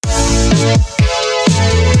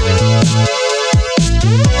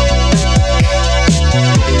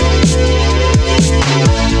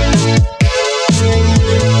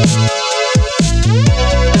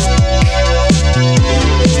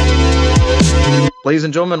Ladies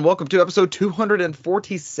and gentlemen, welcome to episode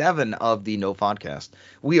 247 of the No Podcast.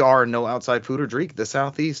 We are No Outside Food or Drink, the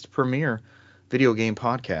Southeast premier video game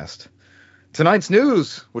podcast. Tonight's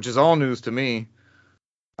news, which is all news to me.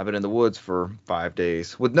 I've been in the woods for 5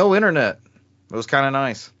 days with no internet. It was kind of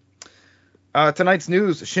nice. Tonight's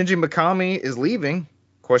news, Shinji Mikami is leaving.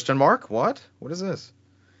 Question mark? What? What is this?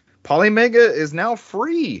 Polymega is now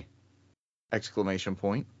free! Exclamation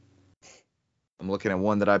point. I'm looking at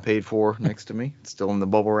one that I paid for next to me. It's still in the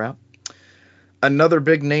bubble wrap. Another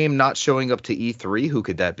big name not showing up to E3. Who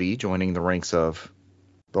could that be? Joining the ranks of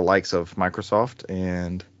the likes of Microsoft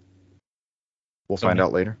and we'll find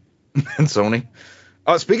out later. And Sony.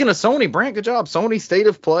 Speaking of Sony, Brant, good job. Sony State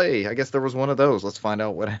of Play. I guess there was one of those. Let's find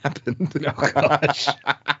out what happened. Oh, gosh.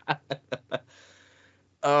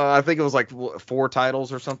 I think it was like 4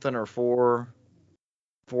 titles or something, or four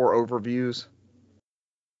overviews.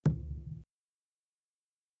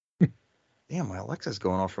 Damn, my Alexa's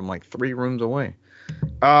going off from like 3 rooms away.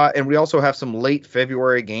 And we also have some late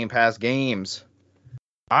February Game Pass games.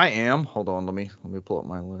 Hold on, let me pull up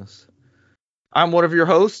my list. I'm one of your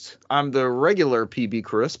hosts. I'm the regular PB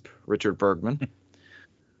Crisp, Richard Bergman.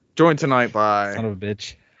 Joined tonight by son of a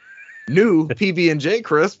bitch, new PB&J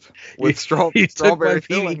Crisp with strawberry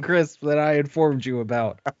filling. PB Crisp that I informed you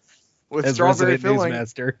about. With as strawberry resident filling.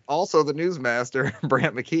 Newsmaster. Also the Newsmaster,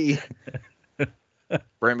 Brant McKee.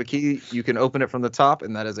 Brant McKee, you can open it from the top,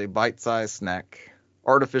 and that is a bite-sized snack,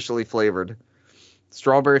 artificially flavored.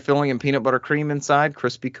 Strawberry filling and peanut butter cream inside,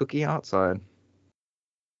 crispy cookie outside.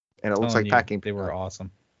 And it looks like packing. They were awesome.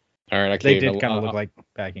 All right, I They caved. did kind of look like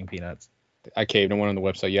packing peanuts. I caved. I went on the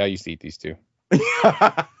website. Yeah, I used to eat these too.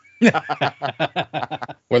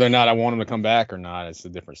 Whether or not I want them to come back or not, it's a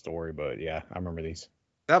different story. But yeah, I remember these.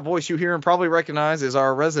 That voice you hear and probably recognize is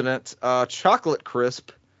our resident chocolate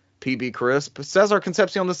crisp, PB Crisp. Cesar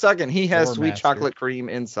Concepcion II. He has sweet chocolate cream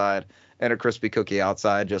inside and a crispy cookie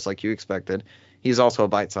outside, just like you expected. He's also a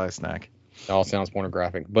bite-sized snack. It all sounds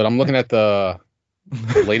pornographic. But I'm looking at the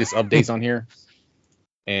latest updates on here,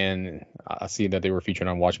 and I see that they were featured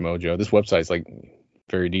on Watch Mojo. This website's like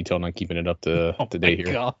very detailed on keeping it up to date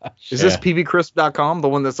here. Gosh. Is this pbcrisp.com, the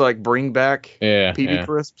one that's like bring back PB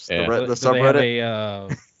Crisps, the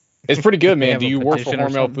subreddit? It's pretty good, man. Do you work for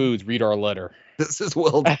Hormel Foods? Read our letter. This is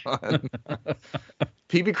well done.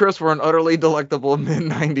 PB Crisps were an utterly delectable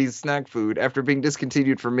mid-90s snack food. After being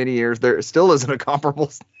discontinued for many years, there still isn't a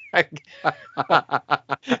comparable snack.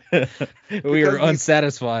 We are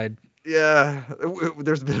unsatisfied. Yeah,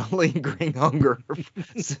 there's been a lingering hunger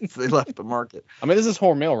since they left the market. I mean, this is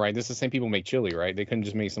Hormel, right? This is the same people make chili, right? They couldn't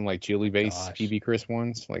just make some like chili-based PB Crisp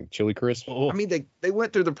ones, like chili crisp. I mean, they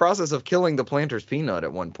went through the process of killing the Planters peanut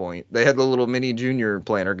at one point. They had the little mini junior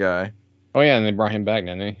planter guy. Oh yeah, and they brought him back,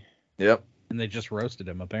 didn't they? Yep. And they just roasted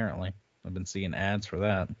him, apparently. I've been seeing ads for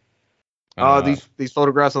that. These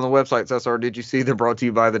photographs on the website, Cesar, did you see? They're brought to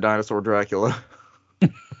you by the Dinosaur Dracula.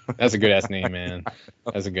 That's a good ass name, man.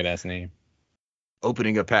 That's a good ass name.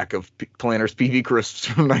 Opening a pack of Planters PB Crisps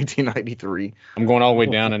from 1993. I'm going all the way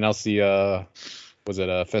down, and I'll see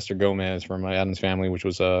Fester Gomez from my Addams Family, which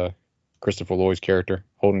was Christopher Lloyd's character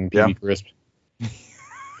holding PB Crisp.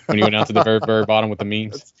 When you went down to the very, very bottom with the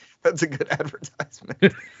memes. That's a good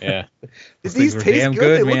advertisement. Yeah. These taste damn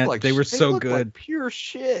good, man. They were so good. Like pure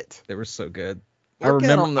shit. They were so good. I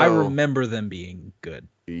remember them being good.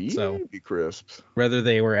 So PB Crisps. Whether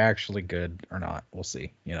they were actually good or not, we'll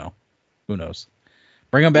see. Who knows?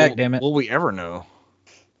 Bring them back, damn it. Will we ever know?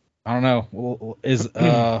 I don't know.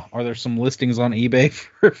 Are there some listings on eBay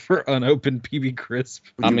for unopened PB Crisp?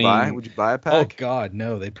 Would you buy a pack? Oh God,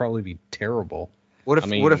 no. They'd probably be terrible. What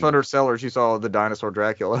if under sellers you saw the Dinosaur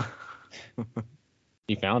Dracula?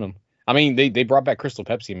 You found him. I mean, they brought back Crystal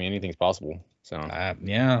Pepsi. I mean, anything's possible. So I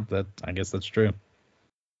guess that's true.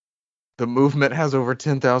 The movement has over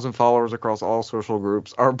 10,000 followers across all social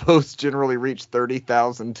groups. Our posts generally reach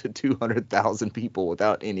 30,000 to 200,000 people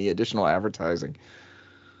without any additional advertising.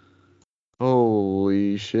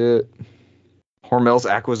 Holy shit. Hormel's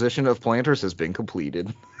acquisition of Planters has been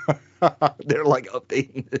completed. They're like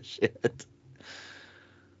updating this shit.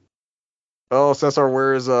 Oh, Cesar,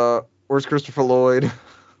 where's Christopher Lloyd?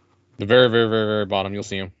 The very, very, very, very bottom. You'll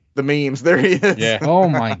see him. The memes. There he is. Yeah. Oh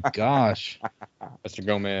my gosh. Mr.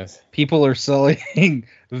 Gomez. People are selling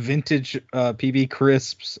vintage PB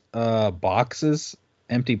Crisps boxes,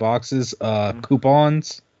 empty boxes,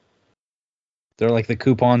 coupons. They're like the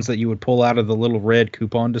coupons that you would pull out of the little red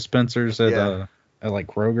coupon dispensers at like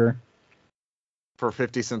Kroger. For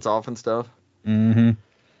 50 cents off and stuff. Mm-hmm.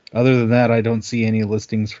 Other than that, I don't see any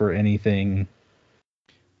listings for anything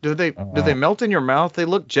Do they melt in your mouth? They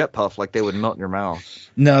look jet puff like they would melt in your mouth.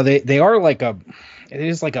 No, they are like it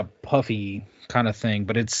is like a puffy kind of thing,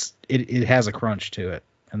 but it has a crunch to it,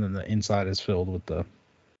 and then the inside is filled with the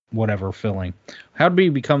whatever filling. How did we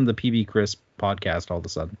become the PB Crisp podcast all of a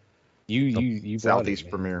sudden? You Southeast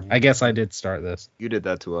Premier. I guess I did start this. You did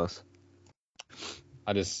that to us.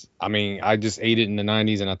 I just ate it in the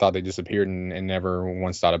 90s and I thought they disappeared and never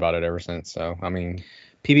once thought about it ever since. So, I mean,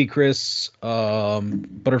 PB Crisp,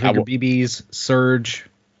 Butterfinger BBs, Surge.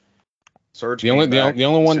 Surge. The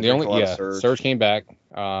only one, Surge came back.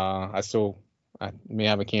 I may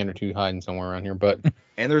have a can or two hiding somewhere around here, but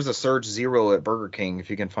and there's a Surge Zero at Burger King. If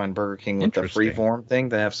you can find Burger King with the freeform thing,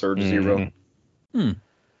 they have Surge Zero.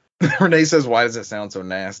 Renee says, "Why does it sound so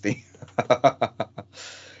nasty?"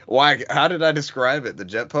 Why? How did I describe it? The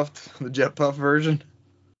jet puff version.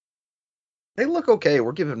 They look okay.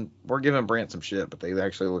 We're giving Brant some shit, but they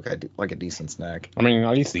actually look like a decent snack. I mean,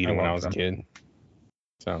 I used to eat them when I was a kid.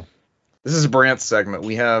 So this is Brant's segment.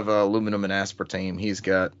 We have aluminum and aspartame. He's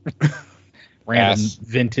got random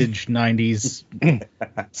vintage 90s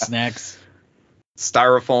snacks.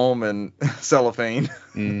 Styrofoam and cellophane.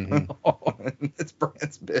 Mm-hmm. It's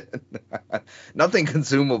Brant's bit. Nothing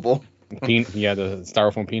consumable. The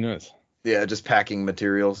styrofoam peanuts. Yeah, just packing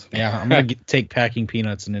materials. Yeah, I'm gonna take packing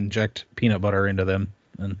peanuts and inject peanut butter into them,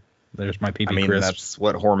 and there's my PB Crisps. That's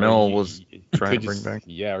what Hormel was trying to bring back.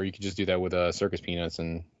 Yeah, or you could just do that with circus peanuts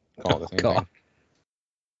and call it the same thing.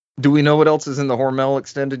 Do we know what else is in the Hormel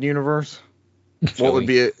extended universe? What would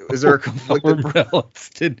be is there a conflicted Hormel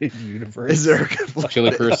extended universe? Is there a conflicted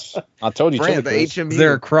Chili Crisp? I told you, Brand, Chili Crisp. Is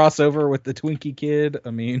there a crossover with the Twinkie Kid?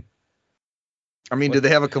 I mean, do they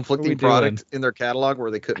have a conflicting product in their catalog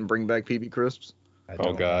where they couldn't bring back PB Crisps?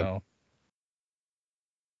 Oh God.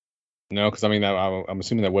 No, because I'm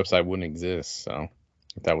assuming that website wouldn't exist. So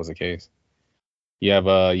if that was the case, you have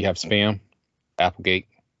Spam, Applegate,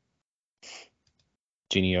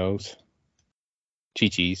 Genios,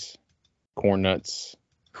 Chi-Chi's, Corn Nuts,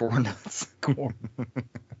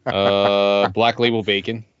 Black Label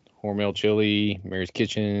Bacon, Hormel Chili, Mary's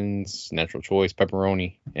Kitchens, Natural Choice,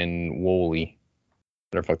 Pepperoni, and Wholly.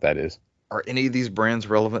 Whatever the fuck that is. Are any of these brands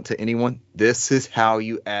relevant to anyone? This is how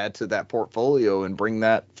you add to that portfolio and bring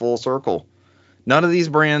that full circle. None of these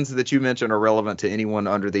brands that you mentioned are relevant to anyone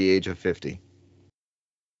under the age of 50.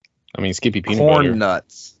 I mean, Skippy Peanut Corn Butter.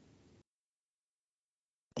 Nuts.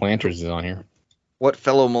 Planters is on here. What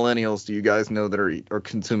fellow millennials do you guys know that are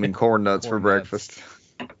consuming corn nuts for breakfast?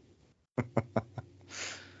 I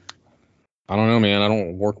don't know, man. I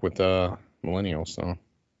don't work with millennials, so.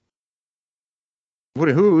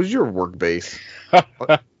 Who's your work base?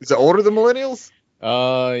 Is it older than millennials?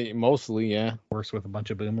 Mostly, yeah. Works with a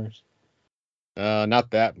bunch of boomers.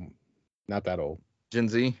 Not that old. Gen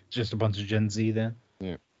Z? Just a bunch of Gen Z then.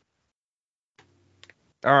 Yeah.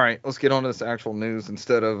 All right, let's get on to this actual news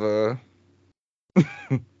instead of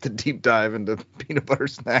the deep dive into peanut butter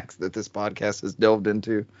snacks that this podcast has delved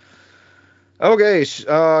into. Okay,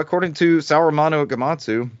 according to Sauermano at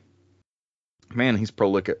Gamatsu, man, he's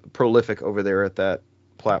prolific over there at that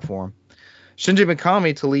platform. Shinji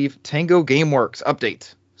Mikami to leave Tango Gameworks.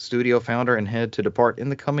 Update. Studio founder and head to depart in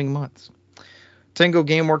the coming months. Tango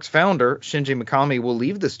Gameworks founder Shinji Mikami will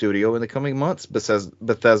leave the studio in the coming months, Bethesda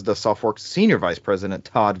Softworks Senior Vice President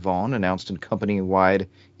Todd Vaughn announced in company-wide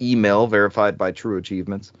email verified by True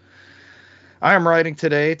Achievements. I am writing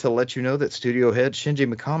today to let you know that studio head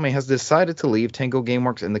Shinji Mikami has decided to leave Tango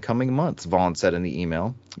Gameworks in the coming months, Vaughn said in the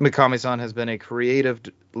email. Mikami-san has been a creative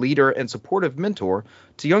leader and supportive mentor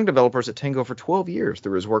to young developers at Tango for 12 years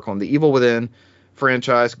through his work on The Evil Within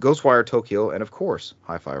franchise, Ghostwire Tokyo, and of course,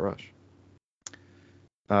 Hi-Fi Rush.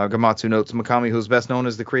 Gamatsu notes Mikami, who is best known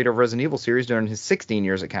as the creator of Resident Evil series during his 16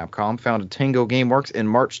 years at Capcom, founded Tango Gameworks in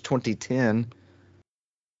March 2010.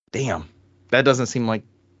 Damn, that doesn't seem like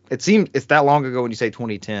it's that long ago when you say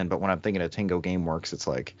 2010, but when I'm thinking of Tango Gameworks, it's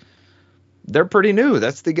like they're pretty new.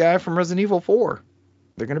 That's the guy from Resident Evil 4.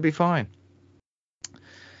 They're gonna be fine.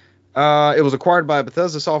 It was acquired by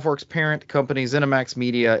Bethesda Softworks parent company ZeniMax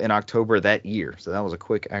Media in October that year, so that was a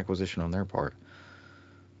quick acquisition on their part.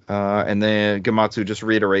 And then Gamatsu just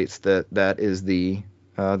reiterates that is the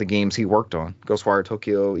games he worked on: Ghostwire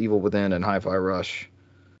Tokyo, Evil Within, and Hi-Fi Rush.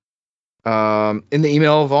 In the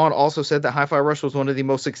email, Vaughn also said that Hi-Fi Rush was one of the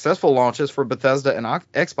most successful launches for Bethesda and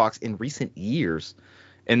Xbox in recent years,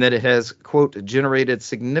 and that it has, quote, generated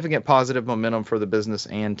significant positive momentum for the business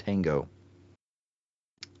and Tango.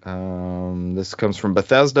 This comes from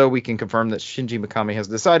Bethesda. We can confirm that Shinji Mikami has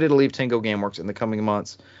decided to leave Tango Gameworks in the coming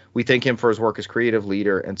months. We thank him for his work as creative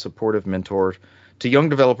leader and supportive mentor to young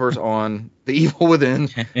developers on The Evil Within,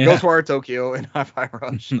 Ghostwire Tokyo, and Hi-Fi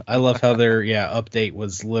Rush. I love how their update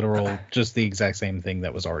was literal, just the exact same thing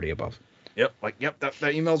that was already above. Yep,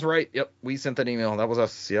 that email's right. Yep, we sent that email. That was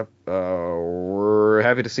us. Yep. We're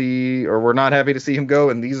happy to see, or we're not happy to see him go,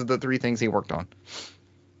 and these are the 3 things he worked on.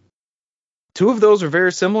 2 of those are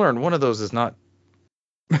very similar, and one of those is not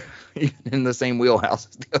even in the same wheelhouse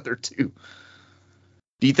as the other 2.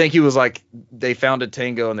 Do you think he was like, they founded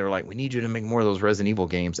Tango and they were like, we need you to make more of those Resident Evil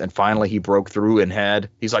games, and finally he broke through and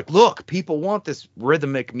he's like, look, people want this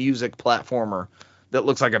rhythmic music platformer that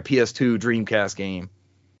looks like a PS2 Dreamcast game,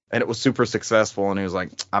 and it was super successful, and he was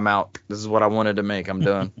like, I'm out. This is what I wanted to make. I'm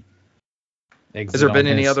done. Has there been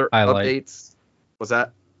any other updates? What's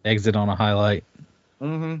that? Exit on a highlight.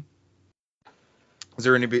 Mm-hmm. Has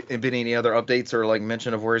there been any other updates or like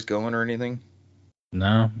mention of where he's going or anything?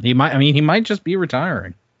 No, he might just be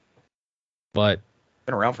retiring. But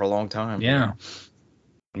been around for a long time. Yeah.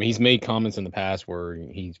 I mean, he's made comments in the past where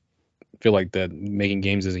he feel like that making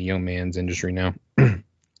games is a young man's industry now.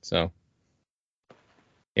 So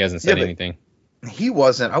he hasn't said anything. He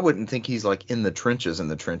wasn't. I wouldn't think he's like in the trenches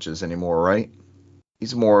anymore, right?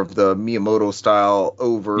 He's more of the Miyamoto style,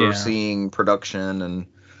 overseeing production and.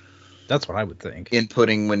 That's what I would think.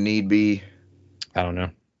 Inputting when need be. I don't know.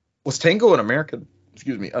 Was Tango an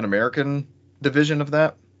American division of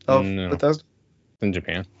that? Of No. Bethesda? In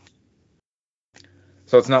Japan.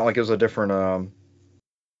 So it's not like it was a different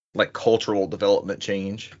like cultural development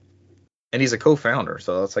change. And he's a co-founder,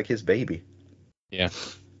 so that's like his baby. Yeah.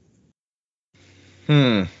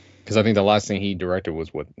 Because I think the last thing he directed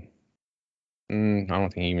was what? I don't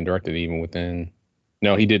think he even directed Even Within.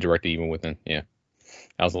 No, he did direct Even Within. Yeah.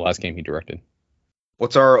 That was the last game he directed.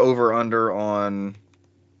 What's our over-under on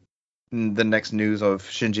the next news of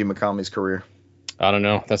Shinji Mikami's career? I don't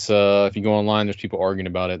know. That's if you go online, there's people arguing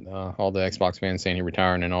about it. All the Xbox fans saying he's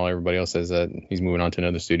retiring, and everybody else says that he's moving on to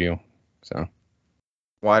another studio. So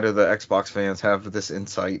why do the Xbox fans have this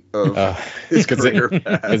insight of his career?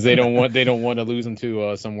 Because they don't want to lose him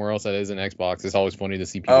to somewhere else that isn't Xbox. It's always funny to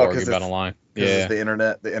see people argue about online. Yeah, it's the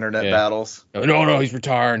internet battles. No, he's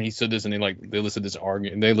retiring. He said this, and they listed this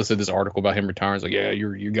article about him retiring. It's like, yeah,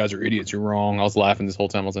 you guys are idiots. You're wrong. I was laughing this whole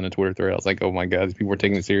time I was in a Twitter thread. I was like, oh my god, these people are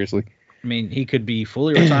taking it seriously. I mean, he could be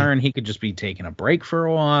fully retiring. He could just be taking a break for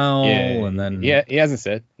a while, and then he hasn't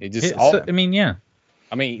said.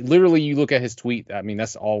 I mean, literally, you look at his tweet. I mean,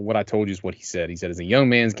 that's all what I told you is what he said. He said it's a young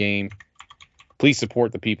man's game. Please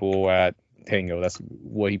support the people at Tango. That's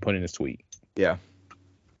what he put in his tweet. Yeah.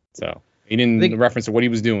 So he didn't reference to what he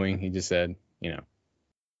was doing. He just said,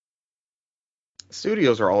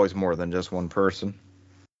 Studios are always more than just one person.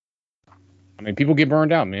 I mean, people get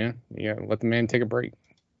burned out, man. Yeah, let the man take a break.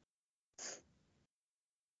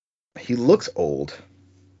 He looks old.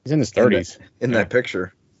 He's in his 30s. In that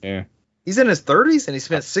picture. Yeah. He's in his 30s and he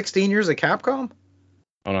spent 16 years at Capcom?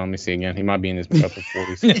 Hold on, let me see again. He might be in his upper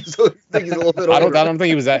 40s. So I think he's a little bit older. I don't think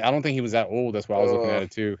he was that old. That's why I was looking at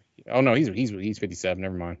it too. Oh no, he's 57.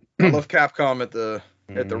 Never mind. I love Capcom at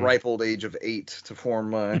the ripe old age of 8 to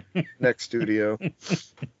form my next studio.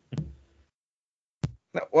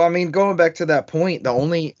 Well, I mean, going back to that point, the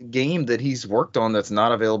only game that he's worked on that's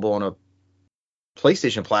not available on a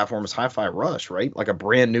PlayStation platform is Hi-Fi Rush, right? Like a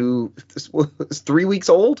brand new, it's 3 weeks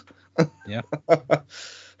old. Yeah.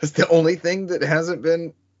 It's the only thing that hasn't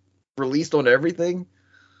been released on everything.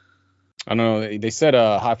 I don't know. They said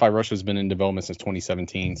Hi-Fi Rush has been in development since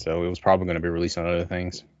 2017, so it was probably going to be released on other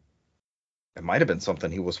things. It might have been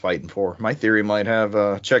something he was fighting for. My theory might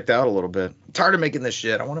have checked out a little bit. I'm tired of making this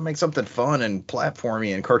shit. I want to make something fun and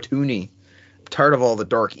platformy and cartoony. I'm tired of all the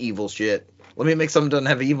dark evil shit. Let me make something that doesn't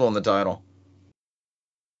have evil in the title.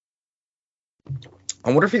 I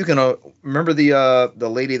wonder if he's gonna remember the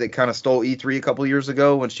lady that kind of stole E3 a couple years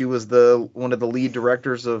ago when she was one of the lead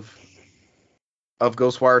directors of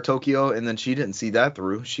Ghostwire Tokyo, and then she didn't see that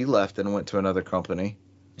through. She left and went to another company.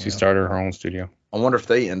 She started her own studio. I wonder if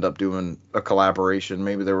they end up doing a collaboration.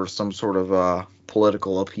 Maybe there was some sort of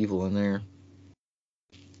political upheaval in there.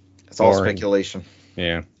 It's all speculation.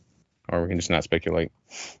 Yeah, or we can just not speculate.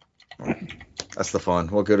 That's the fun.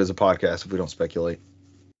 What good is a podcast if we don't speculate?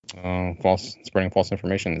 Spreading false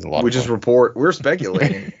information is a lot. We just report. We're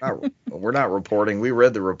speculating. We're not reporting. We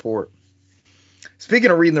read the report.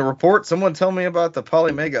 Speaking of reading the report, someone tell me about the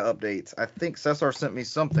Polymega updates. I think Cesar sent me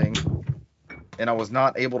something, and I was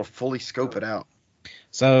not able to fully scope it out.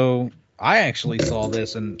 So I actually saw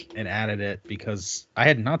this and added it because I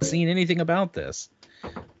had not seen anything about this.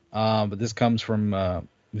 But this comes from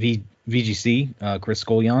VGC, Chris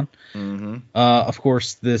Scollion. Mm-hmm. Of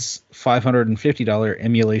course, this $550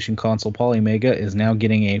 emulation console Polymega is now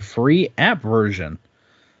getting a free app version.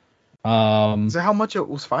 Is that how much it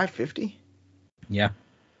was? $550? Yeah.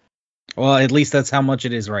 Well, at least that's how much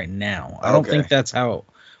it is right now. I don't Okay. think that's how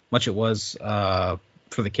much it was for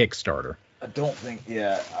the Kickstarter. I don't think.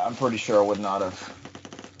 Yeah, I'm pretty sure I would not have.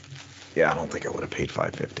 Yeah, I don't think I would have paid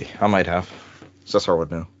 $550. I might have. Cesar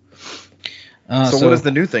would know. So what does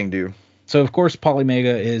the new thing do? So of course,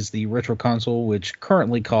 Polymega is the retro console, which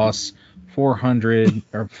currently costs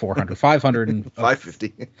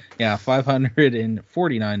 $550. Yeah,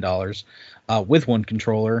 $549 with one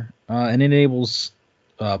controller, and enables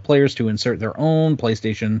players to insert their own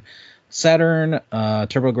PlayStation, Saturn,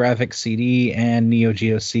 TurboGrafx CD, and Neo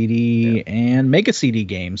Geo CD and Mega CD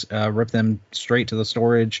games. Rip them straight to the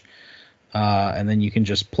storage, and then you can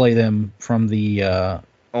just play them from the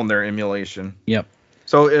on their emulation. Yep.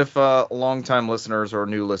 So if longtime listeners or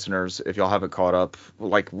new listeners, if y'all haven't caught up,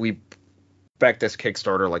 like we backed this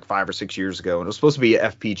Kickstarter like 5 or 6 years ago, and it was supposed to be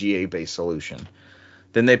an FPGA based solution.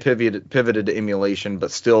 Then they pivoted to emulation,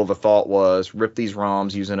 but still the thought was rip these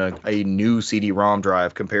ROMs using a new CD-ROM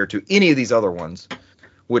drive compared to any of these other ones,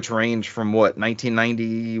 which range from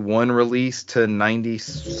 1991 release to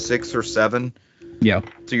 96 or 7. Yeah.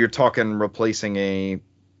 So you're talking replacing a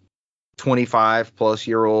 25 plus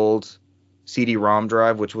year old CD-ROM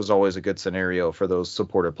drive, which was always a good scenario for those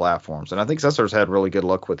supported platforms. And I think Cesar's had really good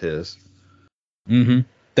luck with his. Mm-hmm.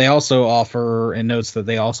 They also offer, and notes that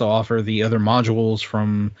they also offer the other modules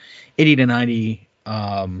from $80 to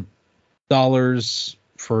 $90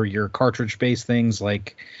 for your cartridge-based things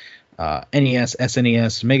like NES,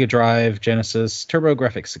 SNES, Mega Drive, Genesis,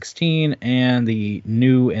 TurboGrafx 16, and the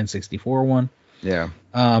new N64 one. Yeah.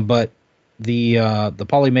 But the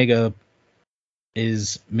Polymega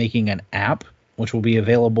is making an app which will be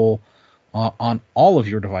available on all of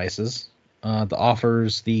your devices that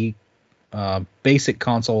offers the basic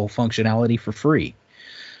console functionality for free.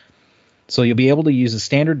 So you'll be able to use a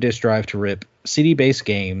standard disk drive to rip CD-based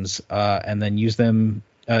games, and then use the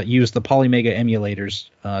Polymega emulators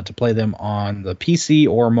to play them on the PC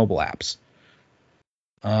or mobile apps.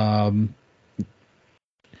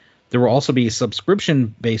 There will also be a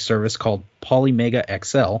subscription-based service called Polymega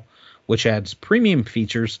XL, which adds premium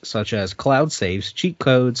features such as cloud saves, cheat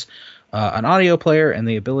codes, an audio player, and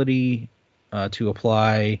the ability to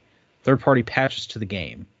apply third-party patches to the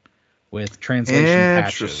game with translation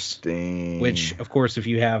patches. Which, of course, if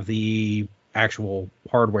you have the actual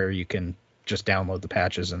hardware, you can just download the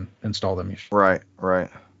patches and install them. Right.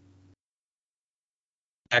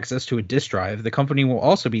 Access to a disk drive. The company will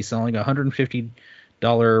also be selling a $150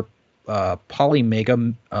 Polymega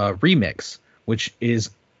Remix, which is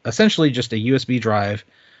essentially just a USB drive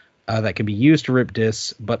that can be used to rip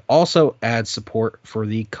discs, but also adds support for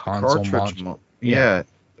the console module. Yeah.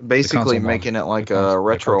 Basically making it like a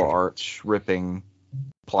RetroArch ripping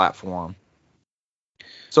platform.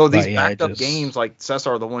 So these backed up games like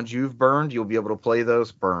Cesar, the ones you've burned, you'll be able to play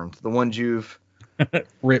those burned. The ones you've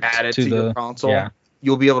ripped added to your console,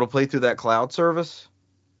 you'll be able to play through that cloud service.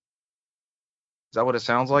 Is that what it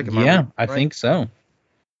sounds like? I think so.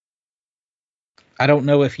 I don't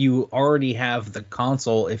know if you already have the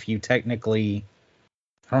console, if you technically,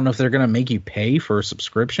 I don't know if they're going to make you pay for a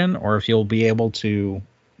subscription or if you'll be able to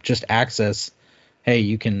just access, hey,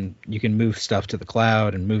 you can move stuff to the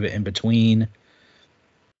cloud and move it in between.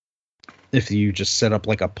 If you just set up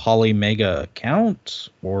like a Polymega account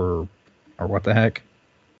or what the heck.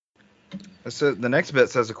 So the next bit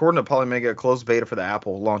says, according to Polymega, a closed beta for the app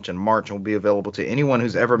will launch in March and will be available to anyone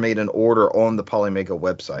who's ever made an order on the Polymega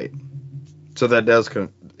website. So that does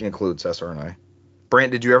include Cesar and I.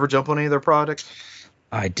 Brant, did you ever jump on any of their products?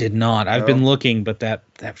 I did not. I've been looking, but that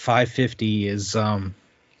 550 is I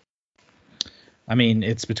mean,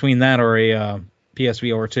 it's between that or a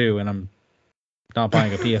PSVR 2, and I'm not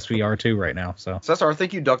buying a PSVR 2 right now. So Cesar, I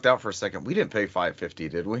think you ducked out for a second. We didn't pay $550,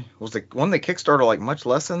 did we? Was the one that Kickstarter like much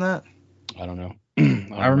less than that? I don't know.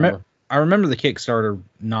 I remember the Kickstarter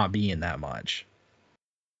not being that much.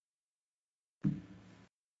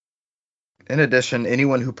 In addition,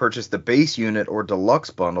 anyone who purchased the base unit or deluxe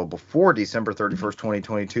bundle before December 31st,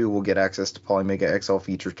 2022 will get access to Polymega XL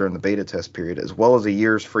features during the beta test period, as well as a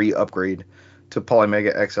year's free upgrade to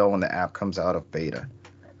Polymega XL when the app comes out of beta.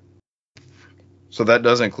 So that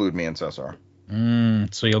does include me and Cesar.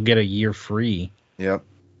 So you'll get a year free. Yep.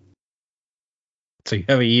 So you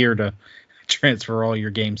have a year to transfer all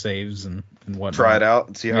your game saves and whatnot. Try it out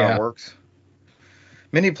and see how it works.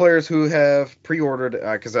 Many players who have pre-ordered,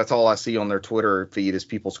 because that's all I see on their Twitter feed is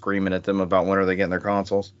people screaming at them about when are they getting their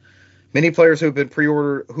consoles. Many players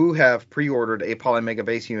who have pre-ordered a Polymega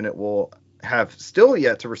base unit will have still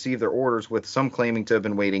yet to receive their orders, with some claiming to have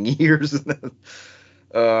been waiting years.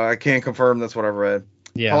 I can't confirm that's what I've read.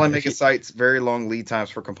 Yeah. Polymega cites very long lead times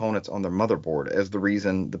for components on their motherboard as the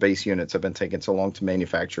reason the base units have been taking so long to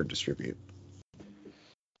manufacture and distribute.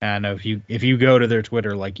 I know if you go to their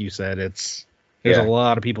Twitter, like you said, there's a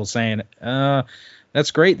lot of people saying,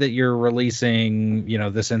 that's great that you're releasing,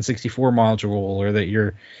 this N64 module, or that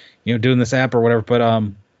you're, doing this app or whatever.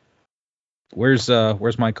 But where's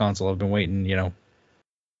my console? I've been waiting,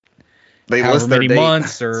 they however list their many date,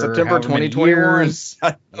 months or September 2021.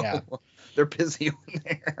 Yeah, they're busy on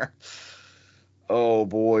there. Oh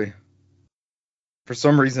boy. For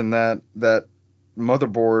some reason that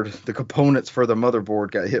motherboard, the components for the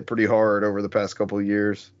motherboard got hit pretty hard over the past couple of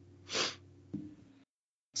years.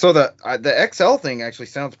 So the XL thing actually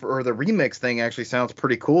sounds, or the Remix thing actually sounds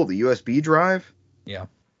pretty cool. The USB drive. Yeah.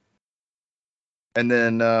 And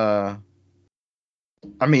then, that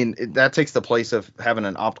takes the place of having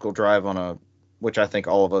an optical drive which I think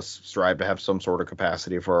all of us strive to have some sort of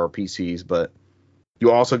capacity for our PCs, but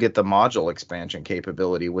you also get the module expansion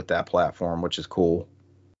capability with that platform, which is cool.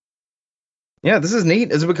 Yeah, this is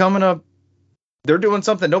neat. It's becoming they're doing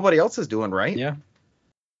something nobody else is doing, right? Yeah.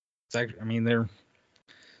 It's actually,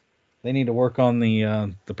 they need to work on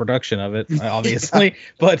the production of it, obviously,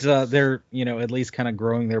 but they're, at least kind of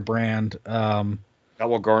growing their brand. That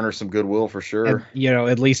will garner some goodwill for sure. And,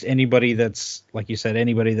 at least anybody that's, like you said,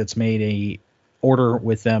 anybody that's made a order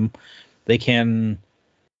with them, they can,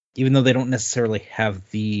 even though they don't necessarily have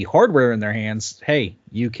the hardware in their hands, hey,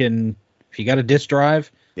 you can, if you got a disk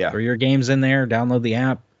drive, throw your games in there, download the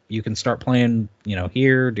app, you can start playing,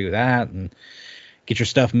 here, do that, and get your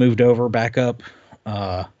stuff moved over, back up,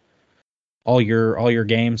 all your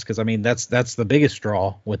games, because that's the biggest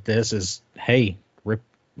draw with this is, hey,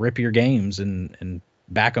 rip your games and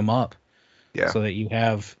back them up, so that you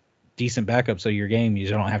have decent backups of your game. You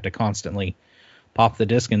don't have to constantly pop the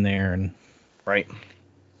disc in there and right.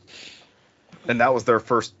 And that was their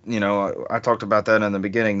first, I talked about that in the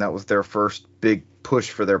beginning. That was their first big push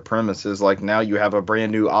for their premises. Like, now you have a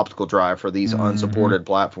brand new optical drive for these unsupported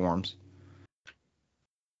platforms.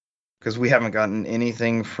 Because we haven't gotten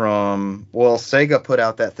anything from, Sega put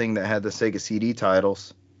out that thing that had the Sega CD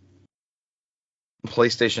titles.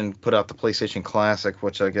 PlayStation put out the PlayStation Classic,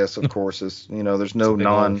 which I guess, of course, is, there's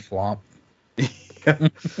no flop.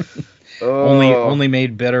 Oh. Only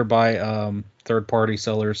made better by third-party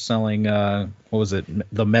sellers selling what was it,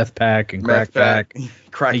 the Meth Pack and Crack Pack,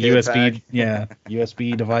 USB pack.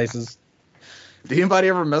 USB devices. Did anybody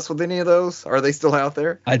ever mess with any of those? Are they still out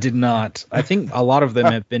there? I did not. I think a lot of them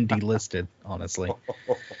have been delisted, honestly.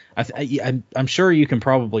 I'm sure you can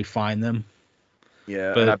probably find them.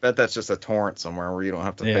 Yeah, but I bet that's just a torrent somewhere where you don't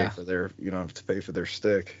have to pay for their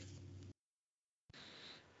stick.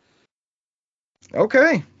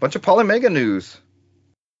 Okay, bunch of Polymega news.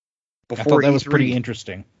 I thought that was pretty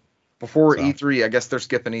interesting. Before E3, I guess they're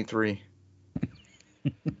skipping E3.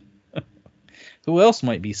 Who else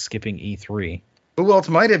might be skipping E3? Who else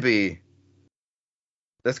might it be?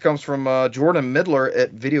 This comes from Jordan Midler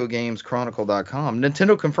at VideoGamesChronicle.com.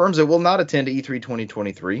 Nintendo confirms it will not attend E3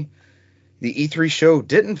 2023. The E3 show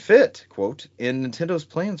didn't fit, quote, in Nintendo's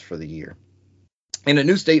plans for the year. In a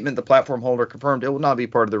new statement, the platform holder confirmed it will not be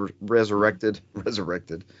part of the resurrected.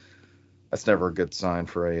 That's never a good sign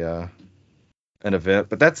for an event,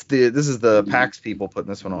 but this is the PAX people putting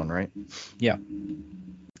this one on, right? Yeah.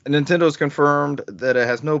 Nintendo's confirmed that it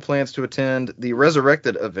has no plans to attend the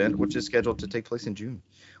Resurrected event, which is scheduled to take place in June.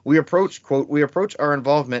 We approach our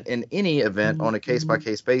involvement in any event on a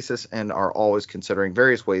case-by-case basis and are always considering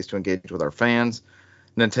various ways to engage with our fans,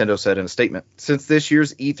 Nintendo said in a statement. Since this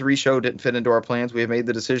year's E3 show didn't fit into our plans, we have made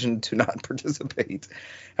the decision to not participate.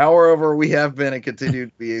 However, we have been and continue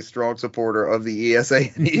to be a strong supporter of the ESA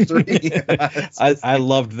and E3. I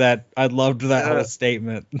loved that. I loved that whole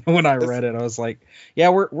statement. When I read it, I was like, yeah,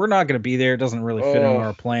 we're not going to be there. It doesn't really fit into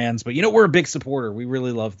our plans. But, we're a big supporter. We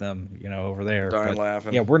really love them, over there. Dying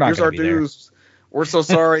laughing. Yeah, we're not going to be dues. There. We're so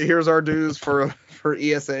sorry. Here's our dues for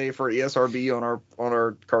ESA, for ESRB on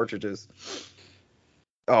our cartridges.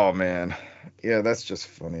 Oh, man. Yeah, that's just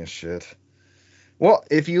funny as shit. Well,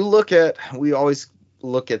 if you we always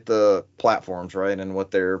look at the platforms, right, and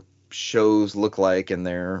what their shows look like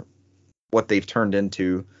and what they've turned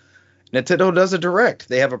into. Nintendo does a direct.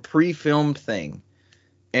 They have a pre-filmed thing.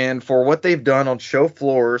 And for what they've done on show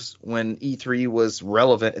floors when E3 was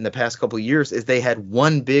relevant in the past couple of years is they had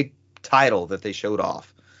one big title that they showed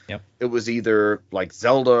off. Yep. It was either like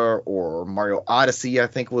Zelda or Mario Odyssey, I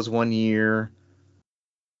think was one year.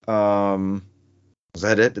 Was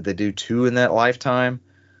that it? Did they do 2 in that lifetime?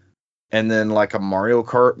 And then like a Mario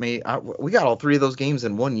Kart, we got all 3 of those games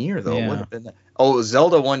in 1 year though. It wouldn't have been that. Oh, it was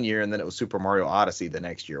Zelda 1 year, and then it was Super Mario Odyssey the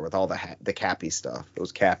next year with all the Cappy stuff. It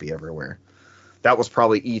was Cappy everywhere. That was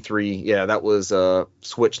probably E3. Yeah, that was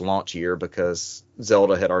Switch launch year because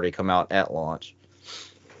Zelda had already come out at launch.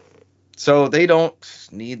 So they don't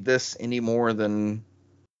need this any more than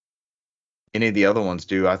any of the other ones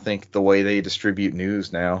do. I think the way they distribute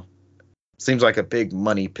news now seems like a big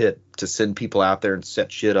money pit to send people out there and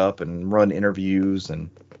set shit up and run interviews and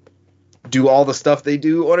do all the stuff they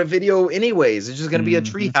do on a video anyways. It's just going to be a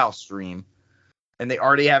treehouse stream. And they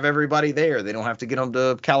already have everybody there. They don't have to get them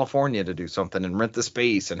to California to do something and rent the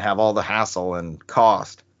space and have all the hassle and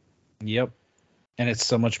cost. Yep. And it's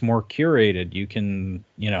so much more curated. You can,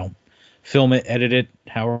 film it, edit it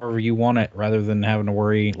however you want it, rather than having to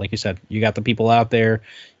worry. Like you said, you got the people out there.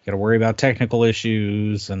 You got to worry about technical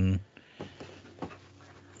issues and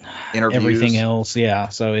interviews. Everything else. Yeah.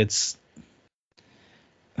 So it's,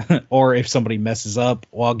 or if somebody messes up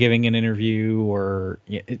while giving an interview, or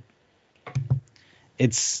it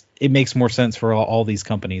makes more sense for all these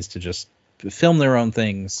companies to just film their own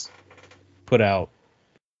things, put out.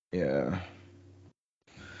 Yeah.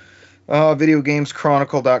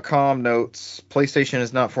 VideoGamesChronicle.com notes, PlayStation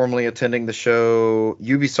is not formally attending the show.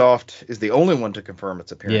 Ubisoft is the only one to confirm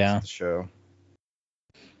its appearance at the show.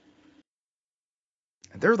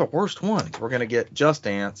 They're the worst ones. We're going to get Just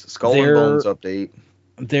Dance, Skull and Bones update.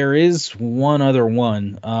 There is one other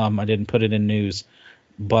one. I didn't put it in news,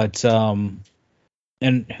 but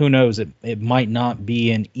and who knows, it might not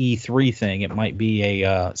be an E3 thing. It might be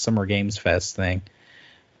a Summer Games Fest thing.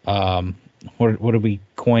 What did we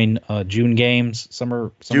coin? June Games?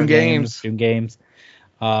 Summer June Games. June Games.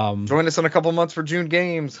 Join us in a couple months for June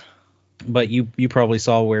Games. But you probably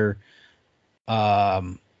saw where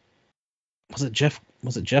was it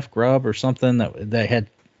Jeff Grubb or something that had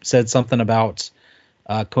said something about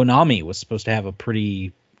Konami was supposed to have a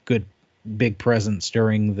pretty good big presence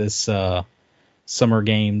during this Summer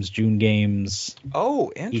Games, June Games.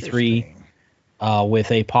 Oh, interesting. E3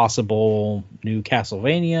 with a possible new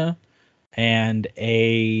Castlevania and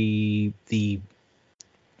the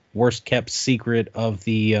worst kept secret of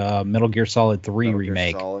the Metal Gear Solid 3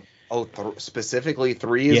 remake. Specifically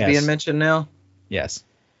 3 is being mentioned now? Yes.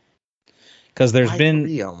 Because there's been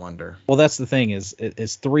 3, I wonder. Well, that's the thing is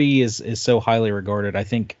 3 is so highly regarded. I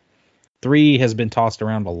think 3 has been tossed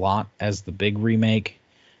around a lot as the big remake,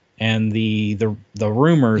 and the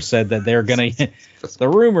rumor said that they're gonna the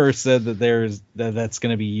rumor said that that's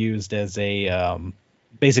gonna be used as a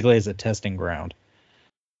basically as a testing ground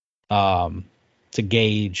to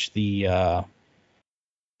gauge the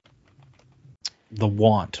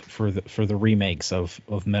want for the remakes of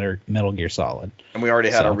Metal Gear Solid. And we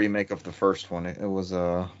already had a remake of the first one. It was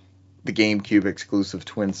the GameCube exclusive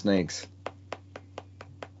Twin Snakes,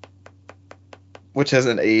 which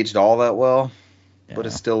hasn't aged all that well, but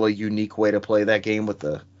it's still a unique way to play that game with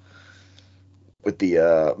the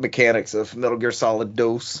mechanics of Metal Gear Solid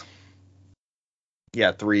DOS.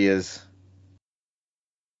 Yeah, 3 is.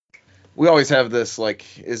 We always have this,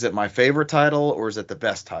 like, is it my favorite title or is it the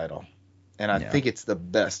best title? And I think it's the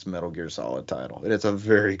best Metal Gear Solid title. And it's a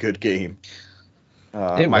very good game.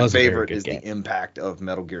 My favorite is the impact of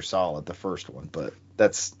Metal Gear Solid, the first one. But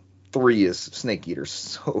 3 is Snake Eater,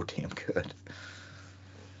 so damn good.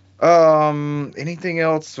 Anything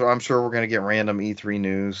else? So I'm sure we're going to get random E3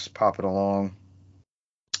 news popping along.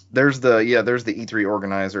 There's the E3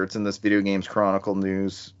 organizer. It's in this Video Games Chronicle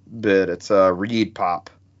news bit. It's Reed Pop.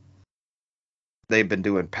 They've been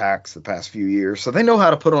doing PAX the past few years, so they know how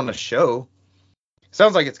to put on a show.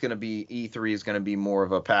 Sounds like it's going to be E3 is going to be more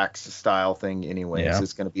of a PAX style thing anyway. Yeah.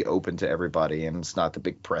 It's going to be open to everybody, and it's not the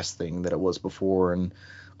big press thing that it was before, and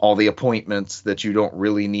all the appointments that you don't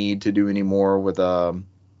really need to do anymore with what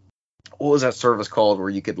was that service called where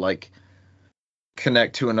you could like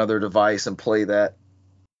connect to another device and play that?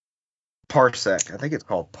 Parsec. I think it's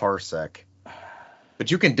called Parsec. But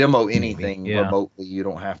you can demo anything remotely. You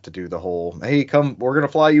don't have to do the whole, hey, come, we're going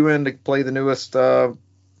to fly you in to play the newest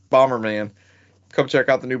Bomberman. Come check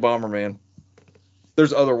out the new Bomberman.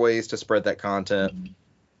 There's other ways to spread that content.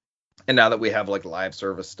 And now that we have like live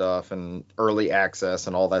service stuff and early access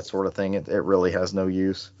and all that sort of thing, it really has no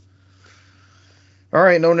use. All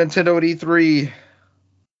right, no Nintendo at E3.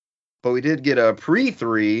 But we did get a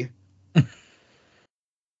pre-3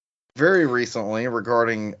 very recently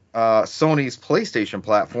regarding Sony's PlayStation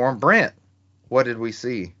platform. Brant, what did we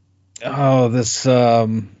see? Oh, this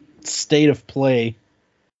state of play,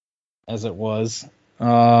 as it was,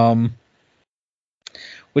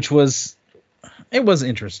 which was It was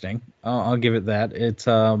interesting. I'll give it that. It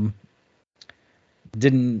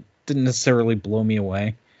didn't necessarily blow me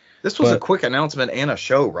away. This was a But quick announcement and a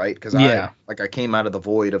show, right? Because yeah, I came out of the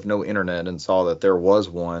void of no internet and saw that there was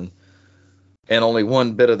one, and only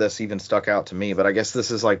one bit of this even stuck out to me. But I guess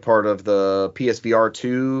this is like part of the PSVR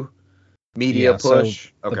 2 media yeah. So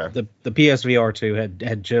push. Okay. the PSVR 2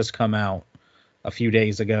 had just come out a few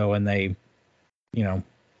days ago, and they,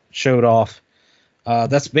 showed off.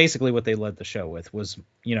 That's basically what they led the show with. Was,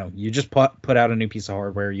 you just put out a new piece of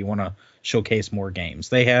hardware, you want to showcase more games.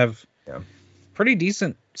 They have pretty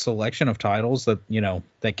decent selection of titles that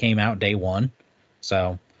that came out day one.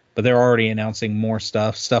 So, but they're already announcing more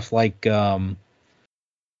stuff like they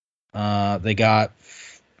got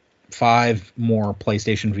 5 more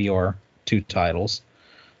PlayStation VR 2 titles.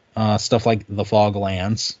 Stuff like the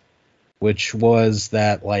Foglands, which was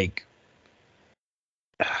that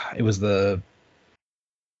it was the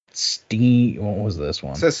Steam. What was this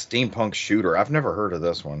one? It says steampunk shooter. I've never heard of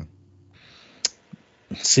this one.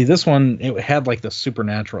 See, this one, it had like the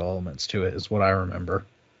supernatural elements to it, is what I remember.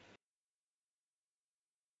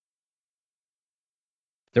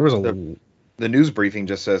 There was the news briefing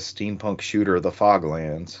just says steampunk shooter, the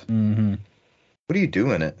Foglands. Mm-hmm. What do you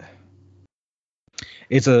do in it?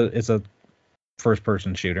 It's a first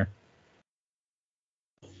person shooter.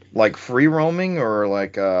 Like free roaming or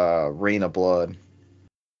like Rain of Blood?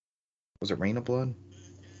 Was it Rain of Blood?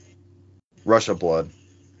 Rush of Blood.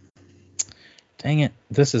 Dang it,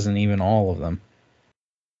 this isn't even all of them.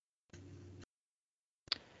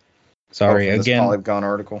 Sorry, from again. This Polygon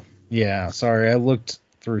article. Yeah, sorry. I looked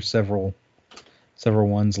through several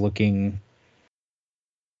ones looking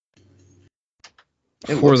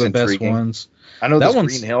for the best ones. I know this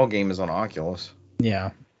Green Hell game is on Oculus.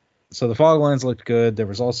 Yeah. So the Foglands looked good. There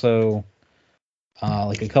was also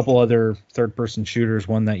like a couple other third-person shooters,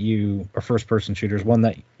 or first-person shooters, one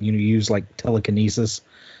that you use like telekinesis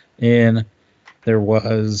in. There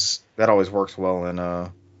was that always works well in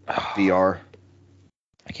VR.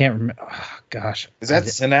 I can't remember. Oh, gosh, is that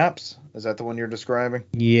Synapse? Is that the one you're describing?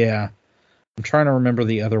 Yeah, I'm trying to remember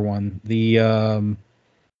the other one. The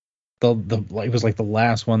it was like the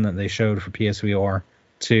last one that they showed for PSVR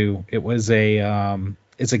 2. It was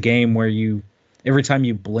it's a game where every time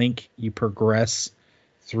you blink, you progress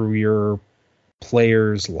through your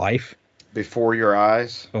player's life. Before your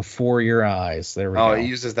eyes? Before your eyes. There we go. Oh, it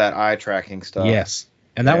uses that eye tracking stuff. Yes.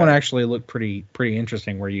 And that one actually looked pretty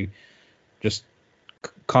interesting, where you just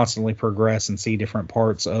constantly progress and see different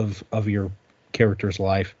parts of your character's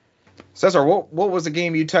life. Cesar, what was the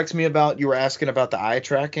game you texted me about? You were asking about the eye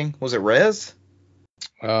tracking. Was it Rez?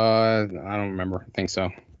 I don't remember. I think so.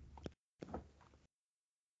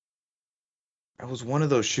 It was one of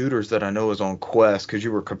those shooters that I know is on Quest, because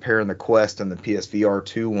you were comparing the Quest and the PSVR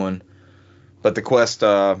 2 one. But the Quest,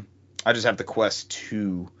 I just have the Quest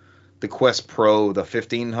 2. The Quest Pro, the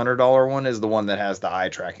 $1,500 one, is the one that has the eye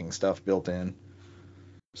tracking stuff built in.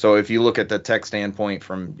 So if you look at the tech standpoint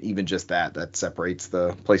from even just that separates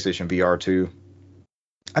the PlayStation VR 2.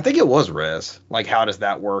 I think it was Res. Like, how does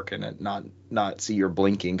that work and it not see your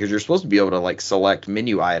blinking? Because you're supposed to be able to like select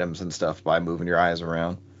menu items and stuff by moving your eyes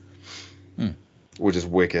around, which is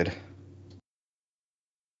wicked.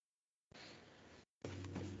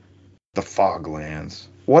 The Foglands.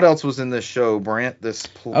 What else was in this show, Brant? This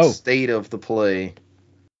state of the play.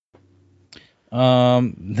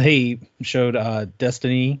 They showed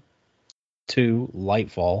Destiny 2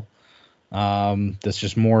 Lightfall. That's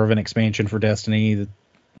just more of an expansion for Destiny.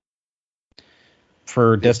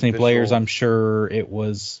 For Destiny players, I'm sure it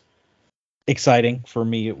was exciting. For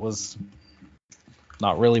me, it was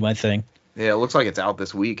not really my thing. Yeah, it looks like it's out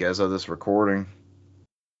this week as of this recording.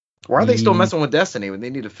 Why are they still messing with Destiny when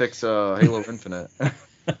they need to fix Halo Infinite?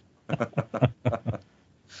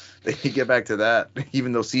 They need to get back to that,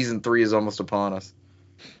 even though Season 3 is almost upon us.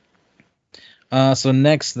 So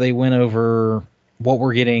next, they went over what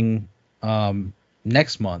we're getting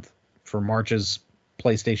next month for March's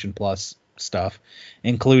PlayStation Plus stuff,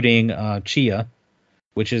 including Chia,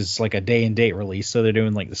 which is like a day-and-date release. So they're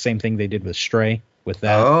doing like the same thing they did with Stray with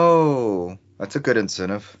that. Oh, that's a good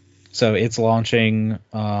incentive. So it's launching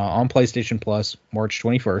on PlayStation Plus March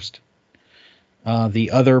 21st.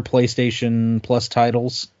 The other PlayStation Plus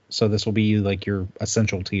titles, so this will be like your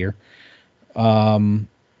essential tier,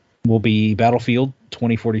 will be Battlefield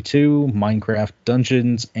 2042, Minecraft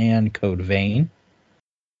Dungeons, and Code Vein.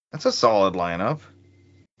 That's a solid lineup.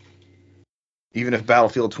 Even if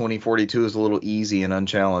Battlefield 2042 is a little easy and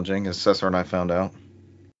unchallenging, as Cesar and I found out.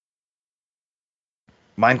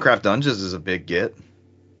 Minecraft Dungeons is a big get.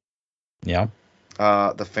 Yeah.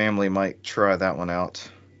 The family might try that one out.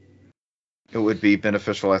 It would be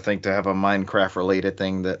beneficial, I think, to have a Minecraft related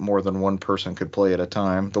thing that more than one person could play at a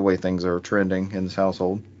time, the way things are trending in this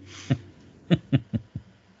household.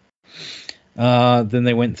 Then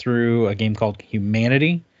they went through a game called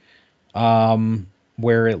Humanity,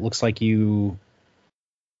 where it looks like you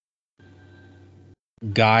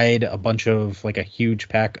guide a bunch of like a huge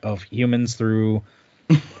pack of humans through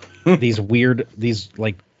these weird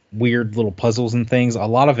little puzzles and things. A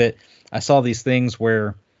lot of it, I saw these things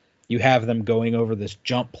where you have them going over this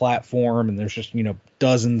jump platform, and there's just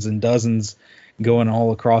dozens and dozens going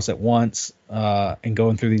all across at once, and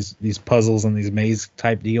going through these puzzles and these maze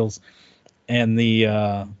type deals. And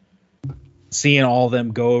the seeing all of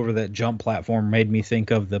them go over that jump platform made me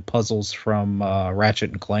think of the puzzles from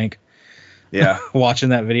Ratchet and Clank. Yeah. Watching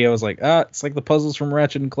that video, I was like, it's like the puzzles from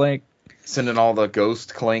Ratchet and Clank. Sending all the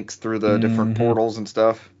ghost Clanks through the different portals and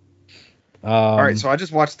stuff. All right, so I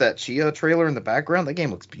just watched that Chia trailer in the background. That game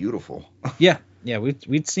looks beautiful. Yeah,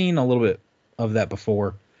 we'd seen a little bit of that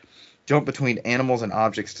before. Jump between animals and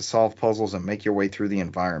objects to solve puzzles and make your way through the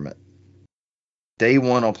environment. Day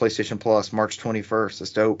 1 on PlayStation Plus, March 21st.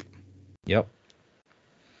 That's dope. Yep.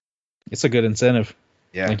 It's a good incentive.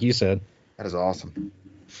 Yeah. Like you said. That is awesome.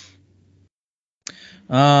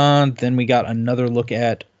 Then we got another look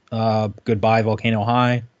at Goodbye Volcano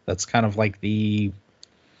High. That's kind of like the...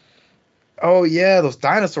 Oh, yeah, those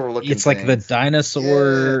dinosaur looking It's like things. the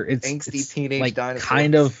dinosaur... Yeah, it's angsty teenage like dinosaurs.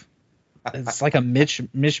 kind of... It's like a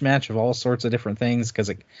mishmash of all sorts of different things,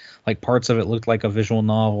 because like parts of it looked like a visual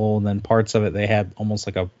novel, and then parts of it they had almost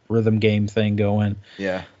like a rhythm game thing going.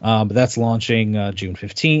 Yeah. But that's launching June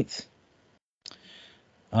 15th.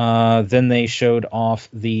 Then they showed off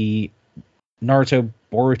the Naruto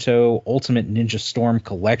Boruto Ultimate Ninja Storm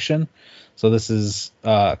collection. So this is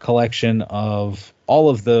a collection of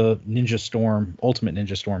all of the Ultimate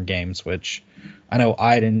Ninja Storm games, which I know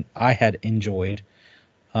I had enjoyed.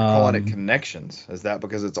 Calling it Connections. Is that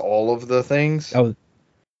because it's all of the things? Oh,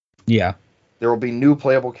 yeah. There will be new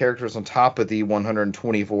playable characters on top of the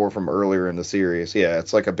 124 from earlier in the series. Yeah,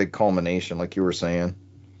 it's like a big culmination, like you were saying.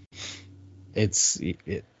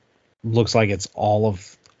 It looks like it's all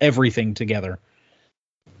of everything together.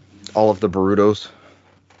 All of the Borutos.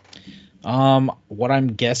 What I'm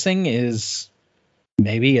guessing is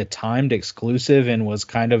maybe a timed exclusive, and was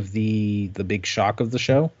kind of the big shock of the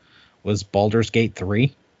show, was Baldur's Gate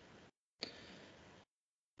 3.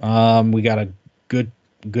 We got a good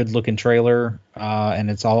looking trailer, and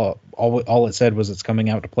it's all it said was it's coming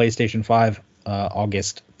out to PlayStation 5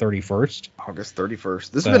 August 31st. August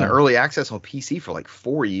 31st. This has been early access on PC for like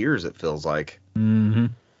 4 years, it feels like. Mm-hmm.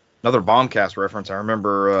 Another Bombcast reference. I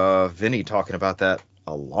remember Vinny talking about that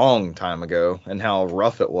a long time ago and how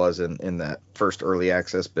rough it was in that first early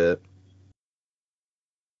access bit.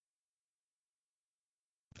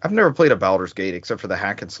 I've never played a Baldur's Gate except for the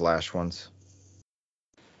hack and slash ones.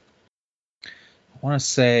 I want to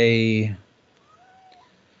say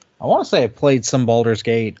I played some Baldur's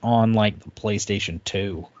Gate on like the PlayStation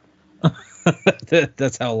 2.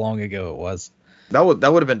 That's how long ago it was. That would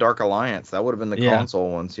have been Dark Alliance. That would have been the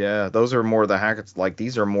console ones. Yeah, those are more the hackets. Like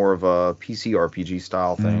these are more of a PC RPG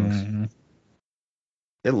style things. Mm-hmm.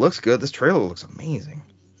 It looks good. This trailer looks amazing.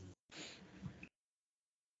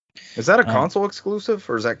 Is that a console exclusive,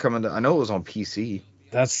 or is that coming to? I know it was on PC.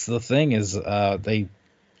 That's the thing, is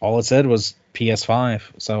all it said was PS5.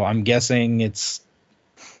 So I'm guessing it's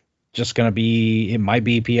just gonna be. It might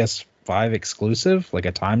be PS5 exclusive, like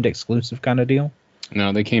a timed exclusive kind of deal.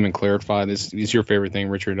 No, they came and clarified this. Is your favorite thing,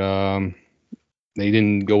 Richard? They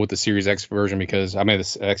didn't go with the Series X version the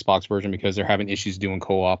Xbox version because they're having issues doing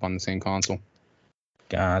co-op on the same console.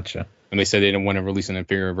 Gotcha. And they said they didn't want to release an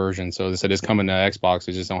inferior version, so they said it's coming to Xbox.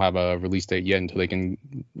 They just don't have a release date yet until they can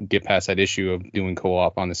get past that issue of doing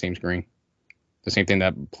co-op on the same screen. The same thing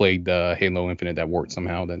that plagued Halo Infinite that worked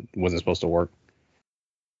somehow that wasn't supposed to work.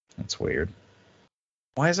 That's weird.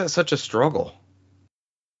 Why is that such a struggle?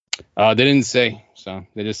 They didn't say, so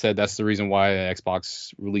they just said that's the reason why the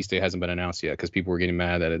Xbox release date hasn't been announced yet, because people were getting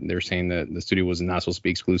mad that they're saying that the studio was not supposed to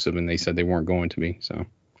be exclusive, and they said they weren't going to be. So.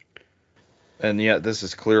 And yet this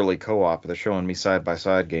is clearly co-op. They're showing me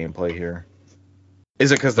side-by-side gameplay here.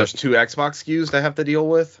 Is it because there's two Xbox SKUs they have to deal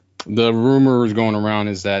with? The rumors going around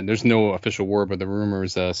is that there's no official word, but the rumor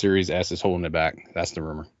is Series S is holding it back. That's the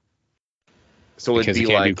rumor. So it'd be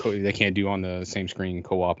like they can't do on the same screen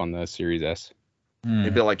co-op on the Series S.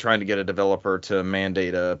 It'd be like trying to get a developer to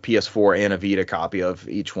mandate a PS4 and a Vita copy of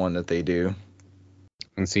each one that they do.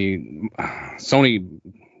 And see, Sony,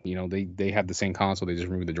 they have the same console. They just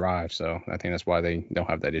removed the drive, so I think that's why they don't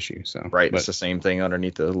have that issue. So right, it's the same thing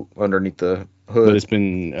underneath the hood. But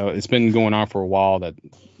it's been going on for a while that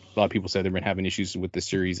a lot of people said they've been having issues with the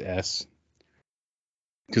Series S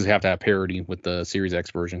because they have to have parity with the Series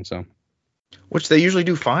X version. So, which they usually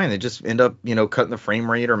do fine. They just end up, cutting the frame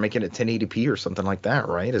rate or making it 1080p or something like that,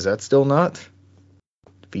 right? Is that still not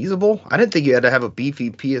feasible? I didn't think you had to have a beefy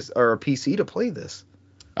PS or a PC to play this.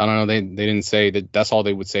 I don't know. They didn't say that. That's all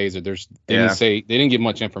they would say is that they didn't give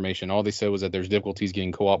much information. All they said was that there's difficulties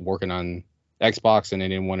getting co-op working on Xbox, and they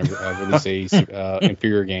didn't want to release a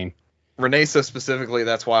inferior game. Renee says specifically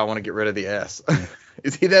that's why I want to get rid of the S.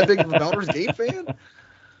 Is he that big of a Baldur's Gate fan?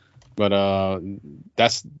 But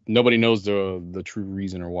that's nobody knows the true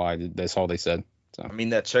reason or why. That's all they said. So. I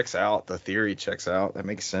mean, that checks out. The theory checks out. That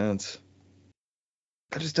makes sense.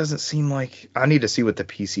 That just doesn't seem like. I need to see what the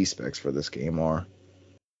PC specs for this game are.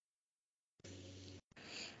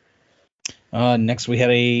 Next, we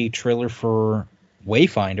had a trailer for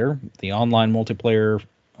Wayfinder, the online multiplayer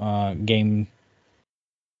game.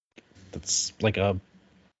 That's like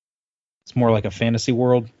it's more like a fantasy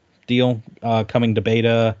world deal, coming to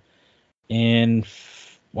beta in,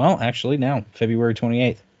 actually now, February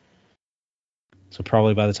 28th. So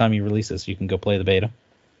probably by the time you release this, you can go play the beta.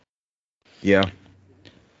 Yeah.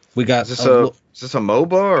 We got is this a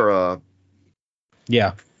MOBA or a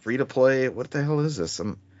free to play? What the hell is this?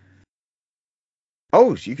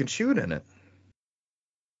 Oh, you can shoot in it.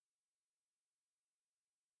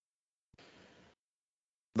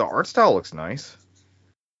 The art style looks nice.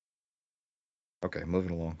 Okay,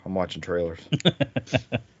 moving along. I'm watching trailers.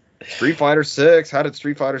 Street Fighter 6. How did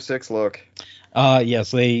Street Fighter 6 look?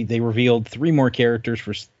 Yes, they revealed 3 more characters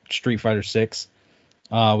for Street Fighter 6.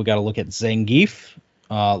 We got to look at Zangief,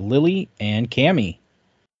 Lily, and Cammy.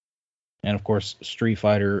 And of course, Street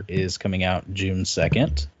Fighter is coming out June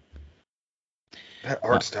 2nd. That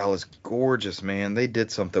art style is gorgeous, man. They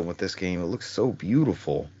did something with this game. It looks so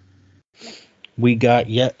beautiful. We got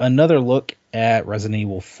yet another look at Resident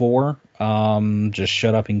Evil 4. Just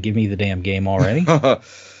shut up and give me the damn game already.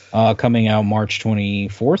 Coming out March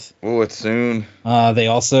 24th. Oh, it's soon. They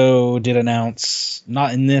also did announce,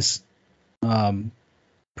 not in this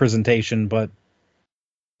presentation, but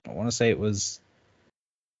I want to say it was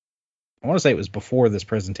before this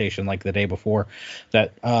presentation, like the day before,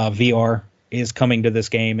 that VR is coming to this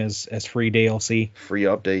game as free DLC. Free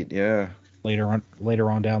update, yeah. Later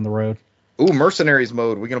on down the road. Ooh, Mercenaries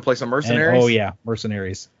mode. We gonna play some Mercenaries?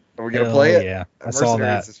 Mercenaries. Are we gonna play it? Yeah, I saw that.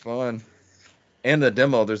 Mercenaries is fun. And the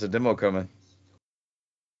demo. There's a demo coming.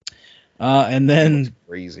 And then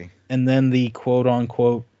crazy. And then the quote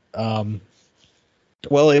unquote. It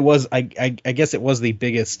was. I guess it was the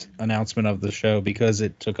biggest announcement of the show because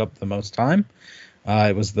it took up the most time.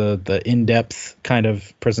 It was the in-depth kind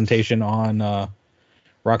of presentation on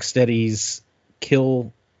Rocksteady's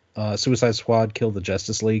Suicide Squad Kill the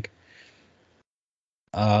Justice League.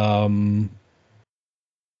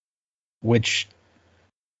 Which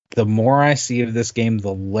the more I see of this game,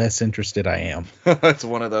 the less interested I am. It's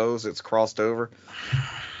one of those. It's crossed over.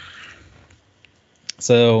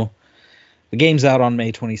 So the game's out on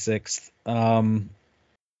May 26th.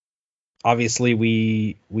 Obviously,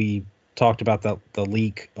 we talked about the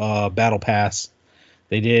leak Battle Pass.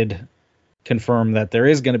 They did confirm that there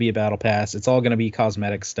is going to be a Battle Pass. It's all going to be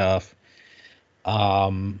cosmetic stuff.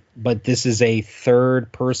 But this is a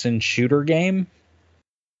third-person shooter game.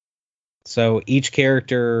 So each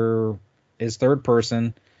character is third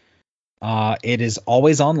person. It is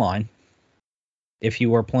always online. If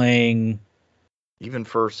you are playing... Even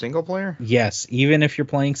for single player? Yes, even if you're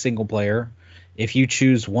playing single player. If you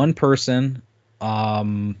choose one person,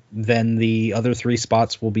 then the other 3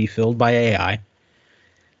 spots will be filled by AI.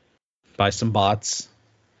 By some bots.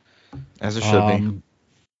 As it should be.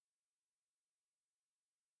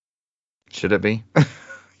 Should it be?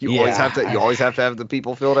 You always have to have the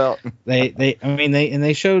people filled out.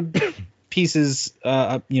 They showed pieces,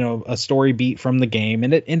 a story beat from the game,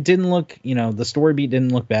 and it didn't look, the story beat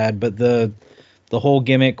didn't look bad, but the whole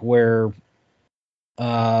gimmick where,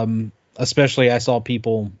 especially I saw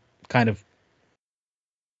people kind of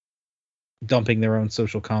dumping their own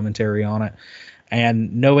social commentary on it,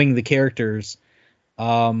 and knowing the characters,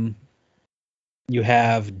 you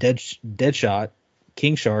have Deadshot,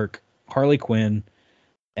 King Shark, Harley Quinn,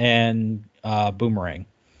 and Boomerang,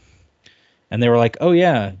 and they were like, "Oh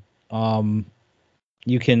yeah,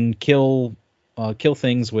 you can kill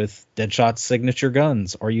things with Deadshot's signature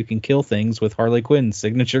guns, or you can kill things with Harley Quinn's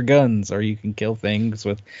signature guns, or you can kill things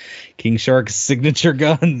with King Shark's signature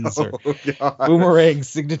guns, or Boomerang's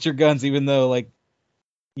signature guns." Even though,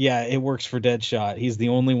 it works for Deadshot. He's the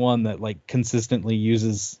only one that consistently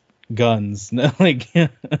uses guns.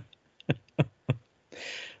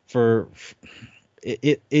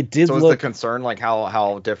 It did So is look. the concern like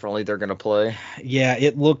how differently they're gonna play? Yeah,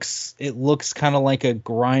 it looks kind of like a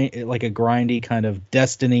grindy kind of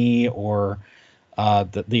Destiny or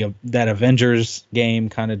that Avengers game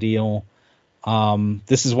kind of deal.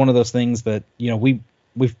 This is one of those things that we've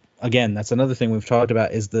again, that's another thing we've talked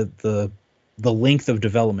about is the length of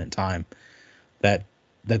development time that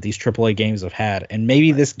these AAA games have had, and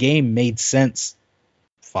maybe this game made sense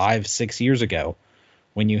 5-6 years ago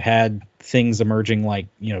when you had things emerging like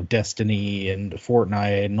Destiny and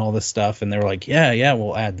Fortnite and all this stuff, and they were like, yeah,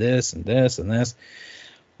 we'll add this and this and this.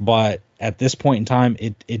 But at this point in time,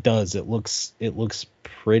 it looks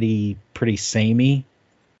pretty samey.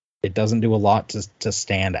 It doesn't do a lot to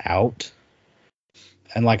stand out.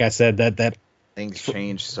 And like I said, that things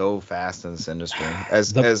change so fast in this industry.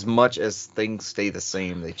 As much as things stay the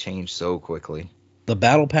same, they change so quickly. The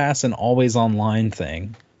Battle Pass and always online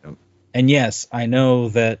thing. Yep. And yes, I know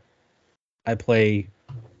that I play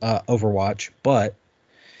Overwatch, but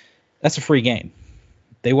that's a free game.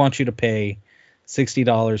 They want you to pay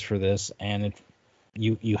 $60 for this, and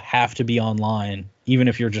you have to be online, even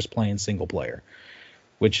if you're just playing single player,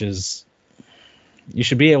 which is, you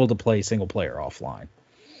should be able to play single player offline.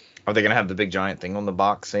 Are they gonna have the big giant thing on the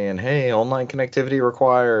box saying, "Hey, online connectivity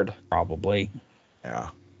required"? Probably. Yeah.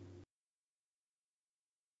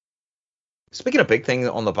 Speaking of big things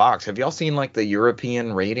on the box, have y'all seen like the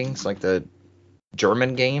European ratings, like the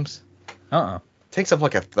German games? Takes up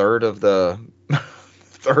like a third of the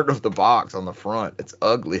box on the front. It's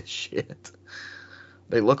ugly as shit.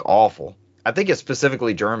 They look awful. I think it's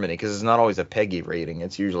specifically Germany because it's not always a PEGI rating.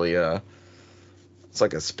 It's usually it's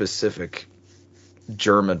like a specific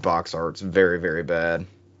German box art. It's very, very bad.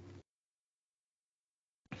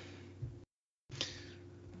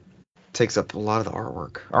 Takes up a lot of the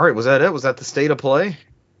artwork. All right, was that it? Was that the state of play?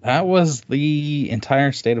 That was the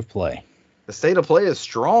entire state of play. The state of play is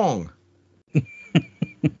strong.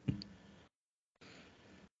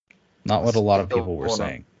 Not what a lot of people were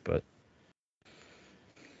saying, but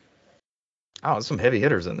there's some heavy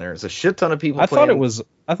hitters in there. There's a shit ton of people. I thought it was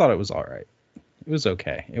all right. It was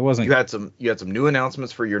okay. It wasn't. You had some new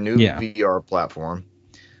announcements for your new VR platform.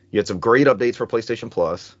 You had some great updates for PlayStation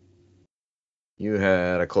Plus. You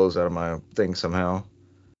had a close out of my thing somehow.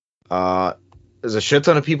 There's a shit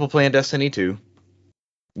ton of people playing Destiny 2.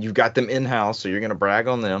 You've got them in-house, so you're going to brag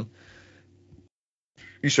on them.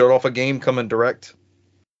 You showed off a game coming direct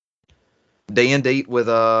day and date with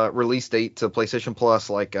a release date to PlayStation Plus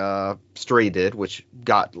like Stray did, which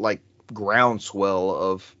got like groundswell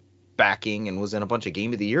of backing and was in a bunch of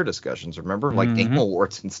Game of the Year discussions, remember? Like Game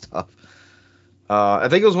Awards and stuff. I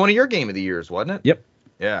think it was one of your Game of the Years, wasn't it? Yep.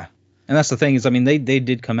 Yeah. And that's the thing is, I mean, they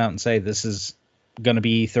did come out and say this is going to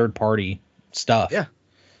be third-party stuff. Yeah.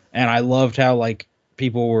 And I loved how, like,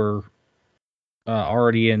 people were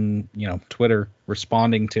already in, Twitter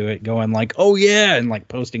responding to it, going like, oh, yeah, and, like,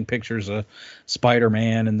 posting pictures of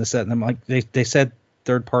Spider-Man and this, that, and I'm like, they said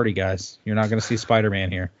third-party, guys. You're not going to see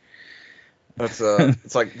Spider-Man here. That's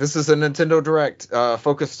it's like, this is a Nintendo Direct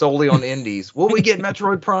focused solely on indies. Will we get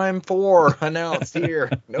Metroid Prime 4 announced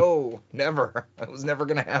here? No, never. That was never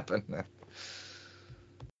gonna happen.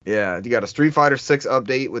 Yeah, you got a Street Fighter 6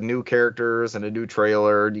 update with new characters and a new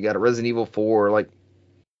trailer. You got a Resident Evil 4. Like,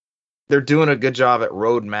 they're doing a good job at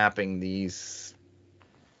road mapping these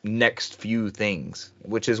next few things,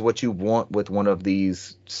 which is what you want with one of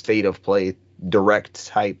these state of play direct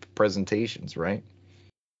type presentations, right?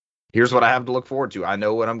 Here's what I have to look forward to. I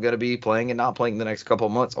know what I'm going to be playing and not playing the next couple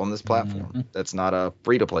of months on this platform. That's not a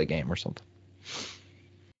free-to-play game or something.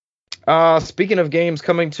 Speaking of games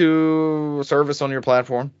coming to service on your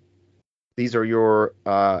platform, these are your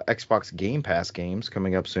Xbox Game Pass games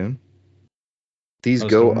coming up soon. These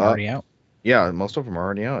most go of them up. already out. Yeah, most of them are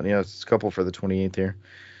already out. Yeah, it's a couple for the 28th here.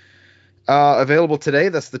 Available today,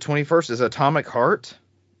 that's the 21st, is Atomic Heart.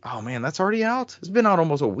 Oh, man, that's already out? It's been out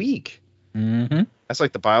almost a week. Mm-hmm. That's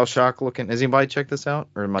like the BioShock looking. Has anybody checked this out?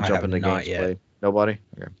 Or am I jumping to games played? Nobody?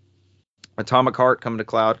 Okay. Atomic Heart coming to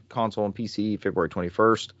cloud, console, and PC February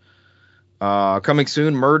 21st. Coming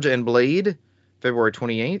soon, Merge and Blade, February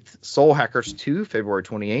 28th. Soul Hackers 2, February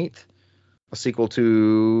 28th. A sequel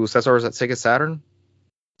to Cesar's at Sega Saturn.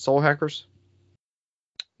 Soul Hackers.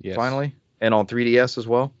 Yes. Finally. And on 3DS as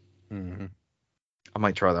well. Mm-hmm. I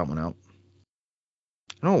might try that one out.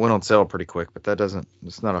 I know it went on sale pretty quick, but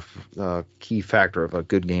it's not a key factor of a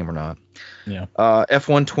good game or not. Yeah.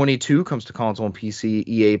 F1 22 comes to console and PC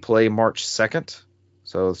EA Play March 2nd.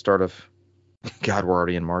 So the start of, God, we're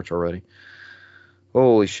already in March already.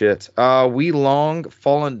 Holy shit. We Long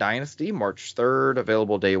Fallen Dynasty, March 3rd,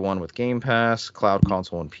 available day one with Game Pass, cloud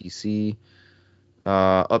console and PC.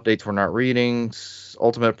 Updates we're not reading.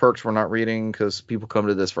 Ultimate perks we're not reading because people come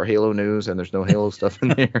to this for Halo news and there's no Halo stuff in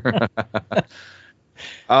there.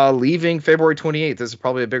 Leaving February 28th. This is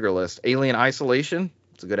probably a bigger list. Alien Isolation.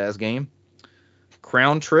 It's a good ass game.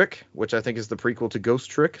 Crown Trick, which I think is the prequel to Ghost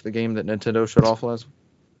Trick, the game that Nintendo shut off last.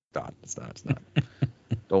 God, it's not.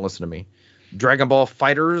 Don't listen to me. Dragon Ball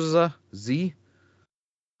Fighters Z,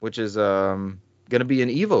 which is going to be an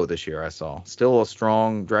Evo this year. I saw. Still a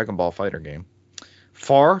strong Dragon Ball fighter game.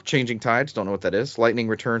 Far Changing Tides. Don't know what that is. Lightning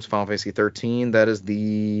Returns Final Fantasy 13. That is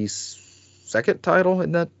the second title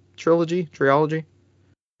in that trilogy.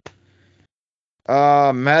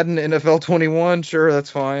 Madden NFL 21. Sure, that's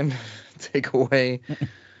fine. Take away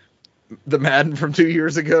the Madden from 2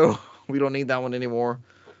 years ago. We don't need that one anymore.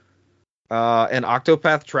 And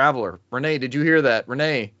Octopath Traveler. Renee, did you hear that?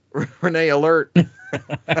 Renee, alert.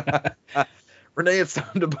 Renee, it's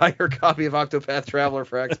time to buy your copy of Octopath Traveler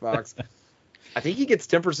for Xbox. I think he gets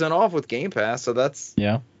 10% off with Game Pass, so that's,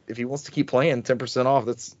 if he wants to keep playing, 10% off.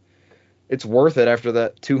 It's worth it after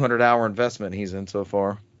that 200-hour investment he's in so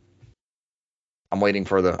far. I'm waiting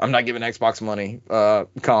for I'm not giving Xbox money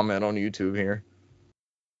comment on YouTube here.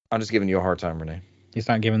 I'm just giving you a hard time, Renee. He's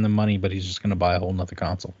not giving them money, but he's just going to buy a whole nother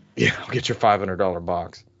console. Yeah, I'll get your $500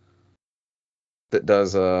 box that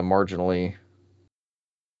does marginally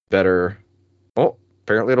better. Well,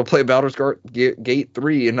 apparently it'll play Baldur's Gate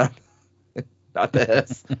 3 and not the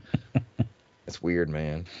S. It's weird,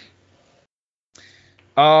 man.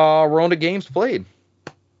 We're on to games played.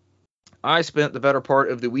 I spent the better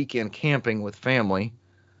part of the weekend camping with family.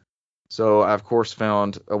 So I, of course,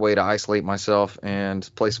 found a way to isolate myself and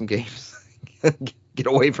play some games. Get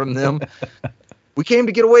away from them. We came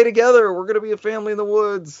to get away together. We're going to be a family in the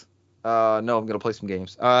woods. No, I'm going to play some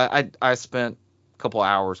games. I spent a couple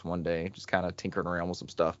hours one day just kind of tinkering around with some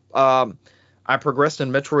stuff. I progressed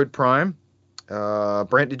in Metroid Prime.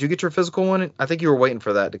 Brant, did you get your physical one? I think you were waiting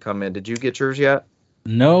for that to come in. Did you get yours yet?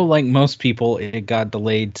 No, like most people, it got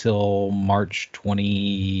delayed till March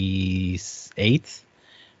 28th.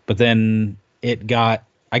 But then I got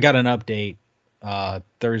an update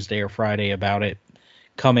Thursday or Friday about it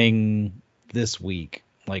coming this week.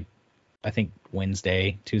 Like, I think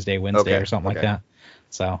Tuesday, Wednesday, or something like that.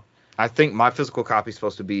 So I think my physical copy is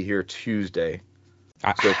supposed to be here Tuesday.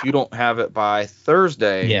 So if you don't have it by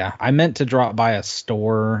Thursday. Yeah, I meant to drop by a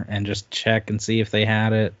store and just check and see if they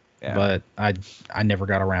had it. Yeah. But I never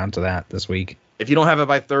got around to that this week. If you don't have it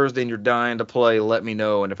by Thursday and you're dying to play, let me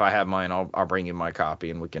know. And if I have mine, I'll bring you my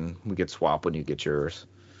copy and we can swap when you get yours.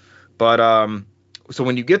 But so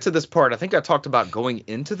when you get to this part, I think I talked about going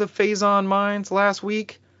into the Phazon mines last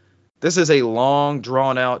week. This is a long,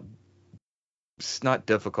 drawn out. It's not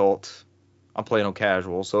difficult. I'm playing on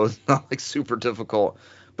casual, so it's not like super difficult.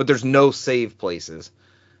 But there's no save places.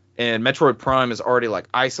 And Metroid Prime is already like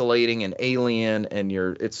isolating and alien, and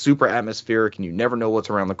it's super atmospheric, and you never know what's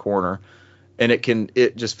around the corner. And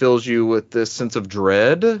it just fills you with this sense of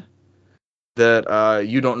dread that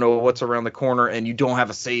you don't know what's around the corner, and you don't have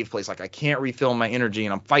a save place. Like, I can't refill my energy,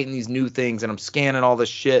 and I'm fighting these new things, and I'm scanning all this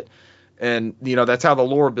shit. And that's how the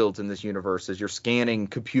lore builds in this universe, is you're scanning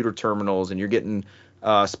computer terminals, and you're getting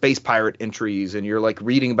space pirate entries, and you're like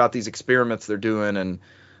reading about these experiments they're doing, and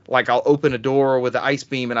like I'll open a door with an ice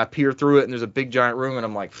beam and I peer through it and there's a big giant room and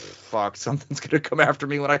I'm like, fuck, something's gonna come after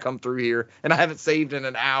me when I come through here, and I haven't saved in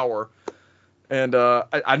an hour. And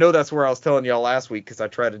I know that's where I was telling y'all last week, because I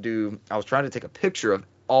was trying to take a picture of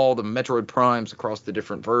all the Metroid Primes across the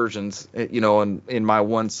different versions, in my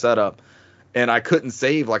one setup, and I couldn't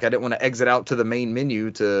save. Like, I didn't want to exit out to the main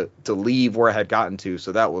menu to leave where I had gotten to,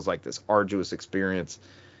 so that was like this arduous experience.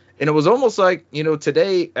 And it was almost like,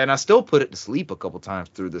 today, and I still put it to sleep a couple times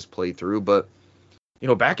through this playthrough, but,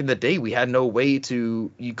 back in the day, we had no way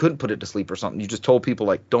you couldn't put it to sleep or something. You just told people,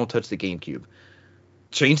 like, don't touch the GameCube.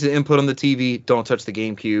 Change the input on the TV, don't touch the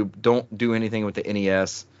GameCube, don't do anything with the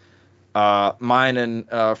NES. Mine and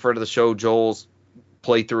friend of the show, Joel's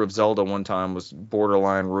playthrough of Zelda one time was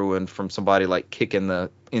borderline ruined from somebody, like, kicking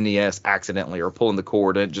the NES accidentally or pulling the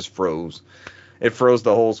cord, and it just froze. It froze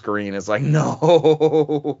the whole screen. It's like,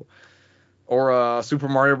 no. Or Super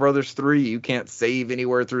Mario Brothers 3, you can't save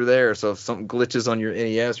anywhere through there. So if something glitches on your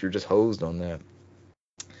NES, you're just hosed on that.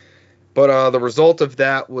 But the result of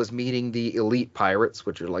that was meeting the elite pirates,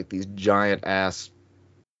 which are like these giant ass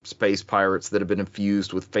space pirates that have been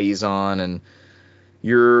infused with Phazon, and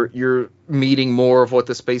you're meeting more of what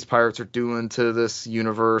the space pirates are doing to this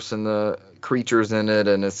universe and the creatures in it,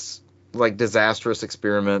 and it's like disastrous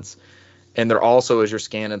experiments. And they're also, as you're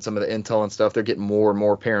scanning some of the intel and stuff, they're getting more and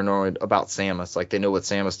more paranoid about Samus. Like, they know what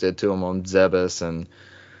Samus did to them on Zebes, and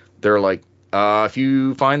they're like If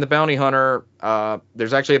you find the bounty hunter,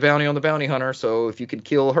 there's actually a bounty on the bounty hunter. So if you can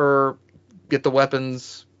kill her, get the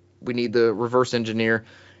weapons, we need the reverse engineer.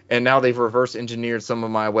 And now they've reverse engineered some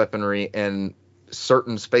of my weaponry, and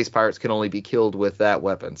certain space pirates can only be killed with that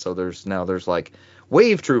weapon. So there's like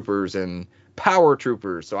wave troopers and power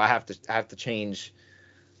troopers. So I have to change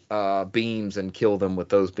beams and kill them with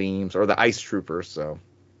those beams, or the ice troopers. So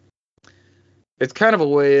it's kind of a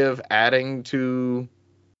way of adding to.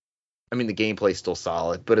 I mean, the gameplay's still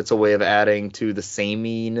solid, but it's a way of adding to the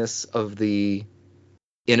sameness of the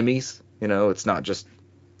enemies. You know, it's not just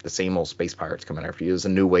the same old space pirates coming after you. There's a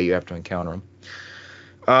new way you have to encounter them.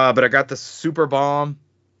 But I got the super bomb,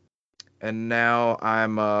 and now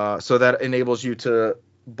I'm so that enables you to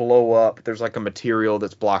blow up. There's like a material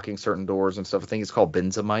that's blocking certain doors and stuff. I think it's called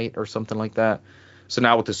benzamite or something like that. So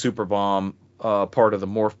now with the super bomb, part of the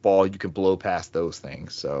morph ball, you can blow past those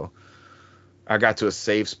things. So I got to a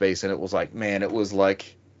safe space, and it was like, man, it was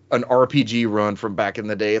like an RPG run from back in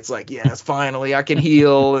the day. It's like, yes, finally I can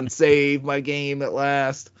heal and save my game at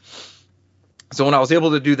last. So when I was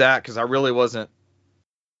able to do that, because I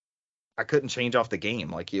couldn't change off the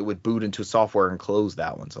game. Like, it would boot into software and close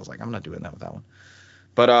that one. So I was like, I'm not doing that with that one.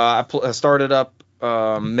 But I started up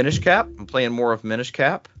Minish Cap. I'm playing more of Minish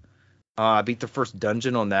Cap. I beat the first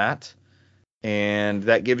dungeon on that. And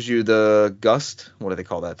that gives you the gust. What do they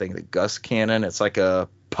call that thing? The gust cannon. It's like a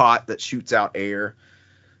pot that shoots out air.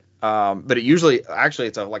 But it usually, actually,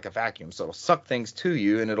 it's like a vacuum. So it'll suck things to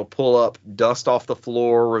you, and it'll pull up dust off the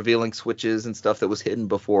floor, revealing switches and stuff that was hidden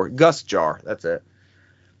before. Gust jar. That's it.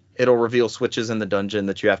 It'll reveal switches in the dungeon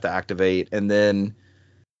that you have to activate. And then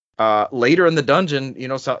later in the dungeon, you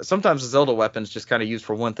know, sometimes the Zelda weapons just kind of used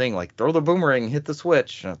for one thing, like throw the boomerang, hit the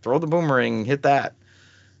switch, throw the boomerang, hit that.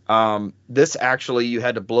 This actually, you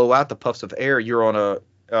had to blow out the puffs of air. You're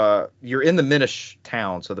in the Minish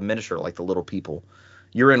town. So the Minish are like the little people.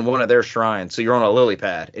 You're in one of their shrines. So you're on a lily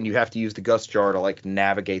pad, and you have to use the gust jar to like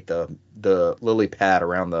navigate the lily pad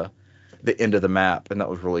around the end of the map. And that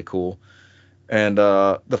was really cool. And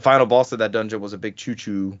the final boss of that dungeon was a big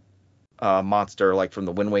choo-choo monster, like from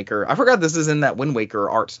the Wind Waker. I forgot this is in that Wind Waker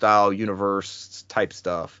art style universe type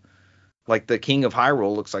stuff. Like the King of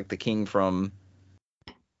Hyrule looks like the king from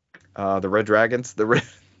the Red Dragons.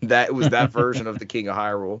 That was that version of the King of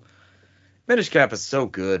Hyrule. Minish Cap is so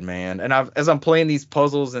good, man. And as I'm playing these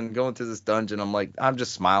puzzles and going through this dungeon, I'm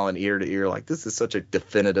just smiling ear to ear, like this is such a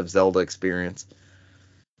definitive Zelda experience.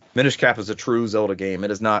 Minish Cap is a true Zelda game.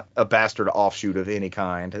 It is not a bastard offshoot of any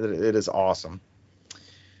kind. It is awesome.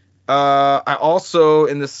 I also,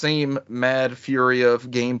 in the same mad fury of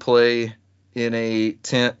gameplay in a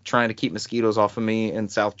tent trying to keep mosquitoes off of me in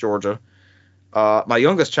South Georgia, my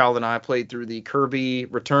youngest child and I played through the Kirby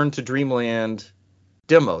Return to Dreamland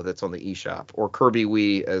demo that's on the eShop, or Kirby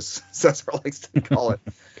Wii, as Cesar likes to call it.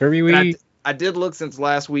 Kirby Wii. I did look since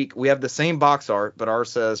last week. We have the same box art, but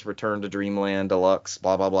ours says Return to Dreamland Deluxe,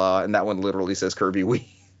 blah, blah, blah. And that one literally says Kirby Wii,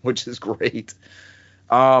 which is great.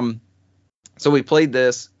 So we played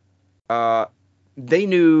this. They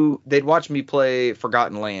knew they'd watched me play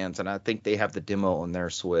Forgotten Lands, and I think they have the demo on their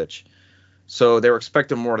Switch. So they were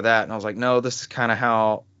expecting more of that. And I was like, no, this is kind of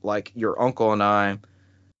how, like, your uncle and I,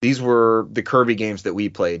 these were the Kirby games that we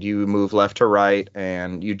played. You move left to right,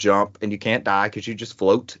 and you jump, and you can't die because you just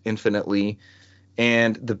float infinitely.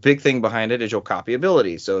 And the big thing behind it is you'll copy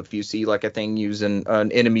ability. So if you see like an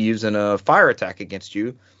enemy using a fire attack against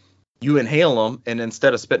you, you inhale them, and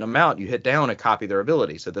instead of spitting them out, you hit down and copy their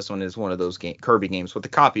ability. So this one is one of those Kirby games with the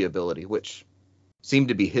copy ability, which seem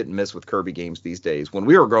to be hit and miss with Kirby games these days. When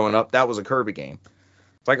we were growing up, that was a Kirby game.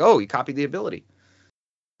 It's like, oh, you copied the ability.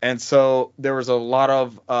 And so there was a lot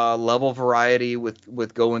of level variety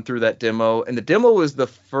with going through that demo. And the demo is the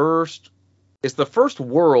first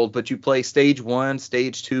world, but you play stage 1,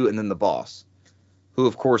 stage 2, and then the boss, who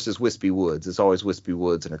of course is Wispy Woods. It's always Wispy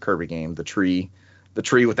Woods in a Kirby game, the tree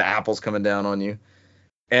with the apples coming down on you.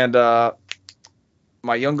 And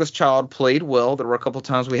my youngest child played well. There were a couple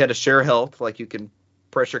times we had to share health, like you can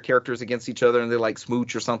press your characters against each other and they like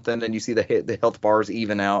smooch or something, and you see the health bars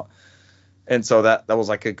even out. And so that was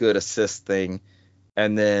like a good assist thing.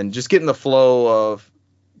 And then just getting the flow of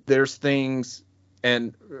there's things,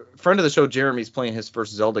 and friend of the show Jeremy's playing his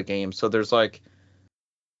first Zelda game, so there's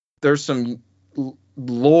some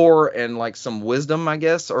lore and like some wisdom, I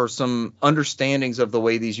guess, or some understandings of the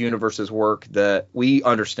way these universes work that we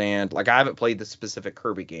understand. Like, I haven't played the specific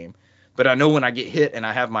Kirby game, but I know when I get hit and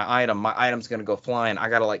I have my item's going to go flying. I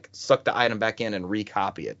got to like suck the item back in and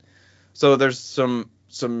recopy it. So there's some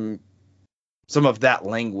of that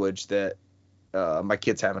language that my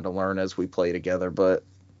kid's having to learn as we play together. But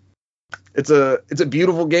It's a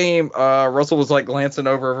beautiful game. Russell was like glancing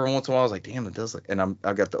over every once in a while. I was like, damn, it does look. And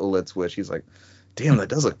I've got the OLED Switch. He's like, damn, that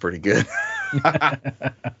does look pretty good.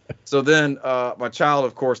 So then my child,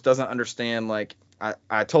 of course, doesn't understand. Like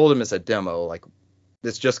I told him it's a demo. Like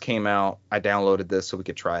this just came out. I downloaded this so we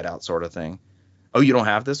could try it out, sort of thing. Oh, you don't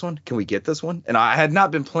have this one? Can we get this one? And I had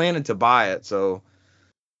not been planning to buy it, so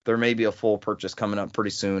there may be a full purchase coming up pretty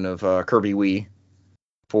soon of Kirby Wii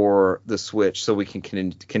for the Switch, so we can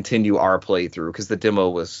continue our playthrough, because the demo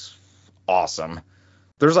was awesome.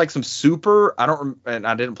 There's like some super, and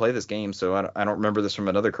I didn't play this game, so I don't remember this from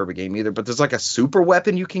another Kirby game either, but there's like a super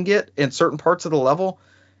weapon you can get in certain parts of the level,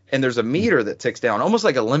 and there's a meter that ticks down, almost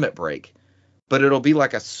like a limit break, but it'll be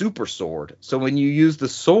like a super sword. So when you use the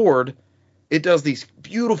sword, it does these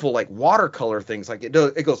beautiful like watercolor things. Like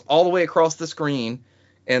it goes all the way across the screen,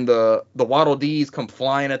 and the Waddle Dees come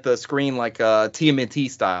flying at the screen like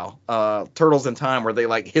TMNT style, Turtles in Time, where they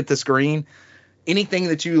like hit the screen. Anything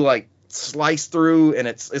that you like slice through, and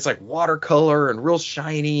it's like watercolor and real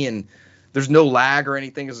shiny, and there's no lag or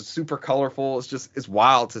anything. It's super colorful. It's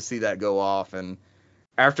wild to see that go off. And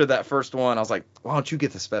after that first one, I was like, why don't you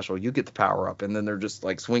get the special? You get the power up. And then they're just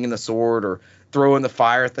like swinging the sword or throwing the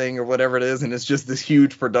fire thing or whatever it is, and it's just this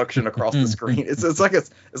huge production across the screen. It's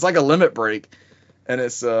like a limit break. And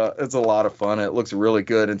it's a lot of fun. It looks really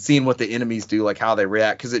good. And seeing what the enemies do, like how they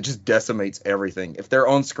react, because it just decimates everything. If they're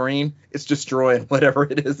on screen, it's destroying whatever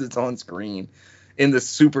it is that's on screen in this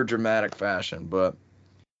super dramatic fashion. But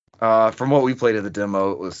from what we played in the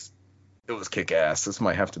demo, it was kick ass. This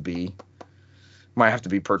might have to be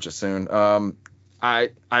purchased soon. I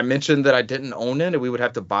mentioned that I didn't own it and we would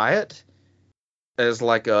have to buy it as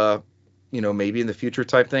like a, maybe in the future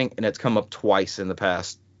type thing, and it's come up twice in the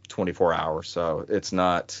past 24 hours, so it's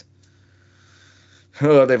not.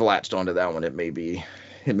 They've latched onto that one. It may be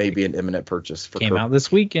an imminent purchase. Came out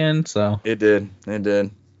this weekend, so it did,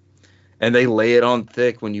 and they lay it on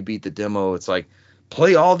thick when you beat the demo. It's like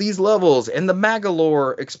play all these levels and the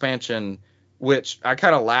Magalore expansion, which I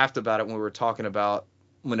kind of laughed about it when we were talking about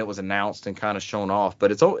when it was announced and kind of shown off.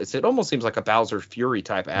 But it almost seems like a Bowser Fury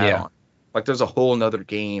type add-on. Yeah. Like there's a whole nother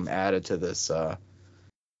game added to this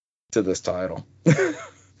title.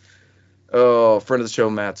 Oh, friend of the show,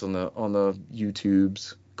 Matt's on the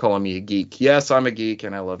YouTubes calling me a geek. Yes, I'm a geek,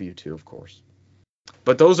 and I love you too, of course.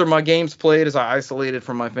 But those are my games played as I isolated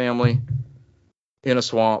from my family in a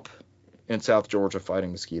swamp in South Georgia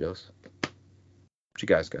fighting mosquitoes. What you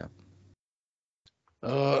guys got?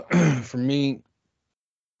 For me,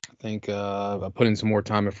 I think I put in some more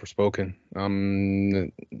time if we're spoken.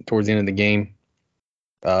 Towards the end of the game,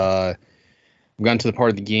 we've gotten to the part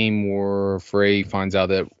of the game where Frey finds out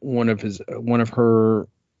that one of her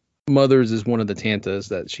mothers is one of the Tantas,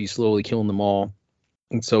 that she's slowly killing them all.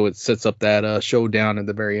 And so it sets up that showdown at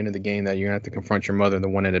the very end of the game that you're going to have to confront your mother, the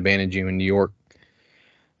one that abandoned you in New York,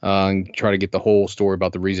 and try to get the whole story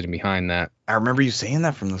about the reasoning behind that. I remember you saying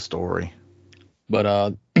that from the story.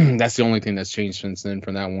 But that's the only thing that's changed since then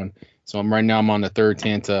from that one. So I'm on the third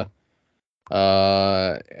Tanta.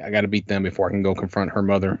 I got to beat them before I can go confront her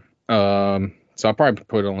mother. So I'll probably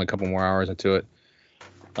put only a couple more hours into it.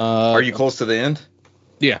 Are you close to the end?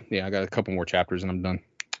 Yeah, I got a couple more chapters and I'm done.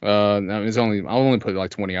 I'll only put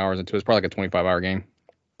like 20 hours into it. It's probably like a 25-hour game.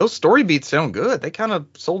 Those story beats sound good. They kind of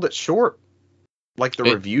sold it short. Like the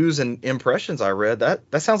reviews and impressions I read,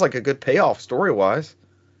 that sounds like a good payoff story-wise.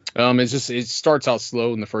 It starts out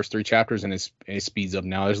slow in the first 3 chapters and it speeds up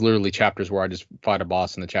now. There's literally chapters where I just fight a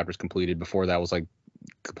boss and the chapter's completed. Before that was like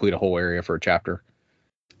complete a whole area for a chapter.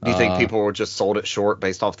 Do you think people were just sold it short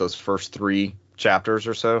based off those first 3 chapters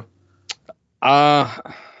or so? I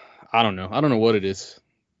don't know. I don't know what it is.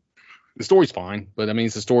 The story's fine, but I mean,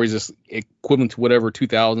 the story's just equivalent to whatever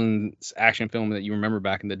 2000s action film that you remember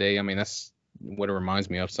back in the day. I mean, that's what it reminds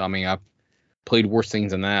me of. So, I mean, I've played worse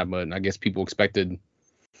things than that, but I guess people expected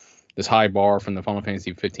this high bar from the Final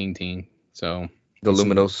Fantasy 15 team. So the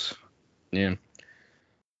Luminos. Yeah.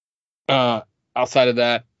 Outside of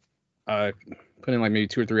that, I put in like maybe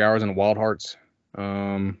 2 or 3 hours in Wild Hearts.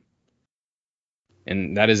 And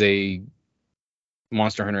that is a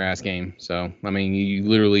Monster Hunter ass game. So, I mean, you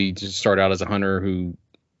literally just start out as a hunter who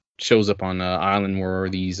shows up on an island where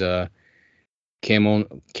these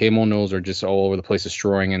Camonos are just all over the place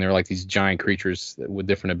destroying, and they're like these giant creatures with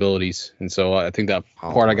different abilities. And so I think that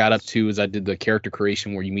part I got up to is I did the character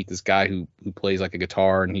creation where you meet this guy who plays like a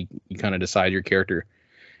guitar, and you kind of decide your character,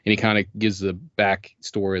 and he kind of gives the back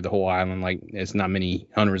story of the whole island. Like, there's not many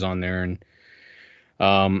hunters on there,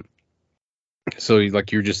 and So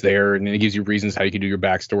like you're just there, and it gives you reasons how you can do your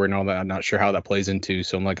backstory and all that. I'm not sure how that plays into.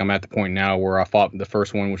 So I'm at the point now where I fought the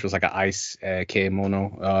first one, which was like an ice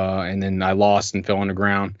Kemono, and then I lost and fell on the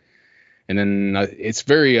ground. And then it's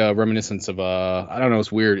very reminiscent of I don't know,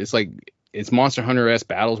 it's weird. It's like it's Monster Hunter-esque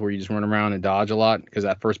battles where you just run around and dodge a lot, because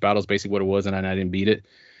that first battle is basically what it was, and I didn't beat it.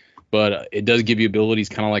 But it does give you abilities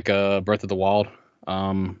kind of like Breath of the Wild.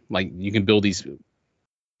 Like you can build these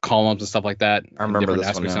columns and stuff like that. I remember different this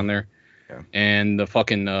one aspects now. on there. Yeah. And the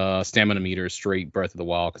fucking stamina meter is straight Breath of the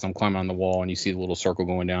Wild, because I'm climbing on the wall and you see the little circle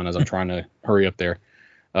going down as I'm trying to hurry up there.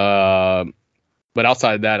 But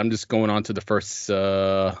outside of that, I'm just going on to the first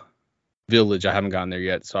village. I haven't gotten there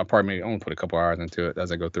yet, so I'm gonna put a couple hours into it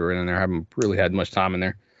as I go through it. And I haven't really had much time in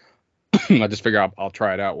there. I just figure I'll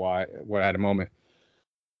try it out while I had a moment.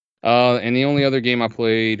 And the only other game I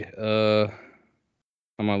played on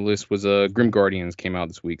my list was Grim Guardians came out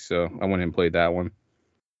this week, so I went and played that one.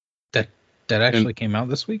 That actually came out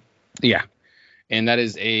this week? Yeah. And that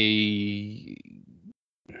is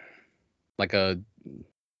like a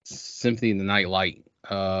Symphony of the Night Light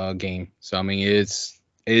game. So I mean it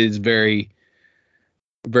is very,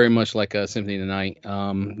 very much like a Symphony of the Night.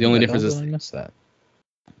 The only difference is I missed that.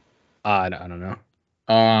 I don't know.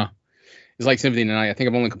 It's like Symphony of the Night. I think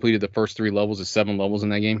I've only completed the first 3 levels. There's 7 levels in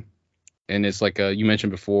that game. And it's like you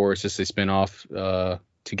mentioned before, it's just a spin-off to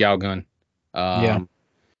Galgun. Yeah.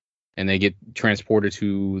 And they get transported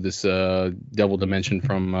to this devil dimension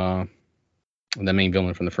from the main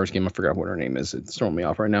villain from the first game. I forgot what her name is. It's throwing me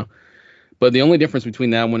off right now. But the only difference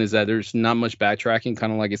between that one is that there's not much backtracking.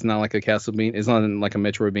 Kind of like it's not like a Castlevania. It's not like a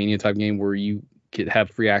Metroidvania type game where you could have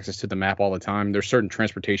free access to the map all the time. There's certain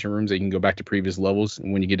transportation rooms that you can go back to previous levels,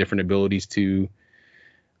 and when you get different abilities to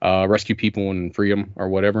rescue people and free them or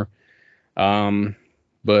whatever.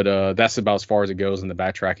 But that's about as far as it goes in the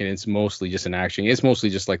backtracking. It's mostly just an action. It's mostly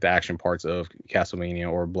just like the action parts of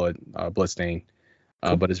Castlevania or Bloodstain.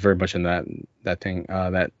 Cool. But it's very much in that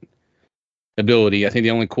ability. I think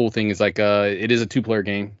the only cool thing is like it is a 2-player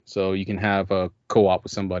game, so you can have a co-op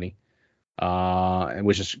with somebody,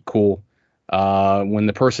 which is cool. When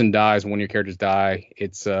the person dies, when your characters die,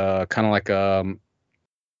 it's kind of like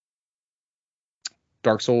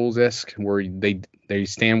Dark Souls-esque, where they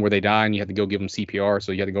stand where they die and you have to go give them CPR.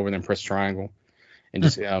 So you have to go over there and press triangle and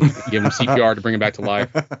just give them CPR to bring them back to life.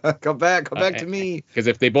 Come back to me. Because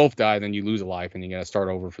if they both die, then you lose a life and you got to start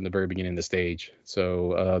over from the very beginning of the stage.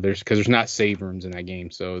 So there's not save rooms in that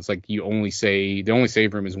game. So it's like the only save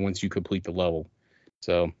room is once you complete the level.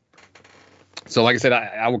 So like I said,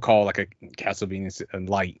 I would call it like a Castlevania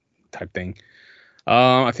light type thing.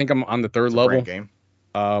 I think I'm on the 3rd level. Game.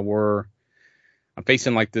 Where I'm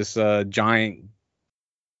facing like this giant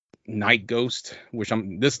night ghost, which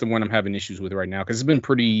this is the one I'm having issues with right now, because it's been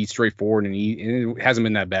pretty straightforward and it hasn't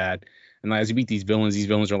been that bad. And as you beat these villains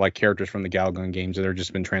are like characters from the Galgun games that have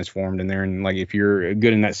just been transformed in there. And like if you're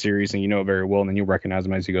good in that series and you know it very well, then you'll recognize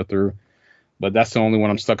them as you go through. But that's the only one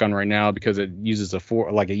I'm stuck on right now, because it uses a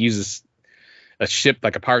ship,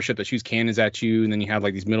 like a pirate ship that shoots cannons at you, and then you have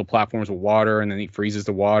like these middle platforms with water, and then he freezes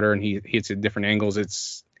the water and he hits at different angles.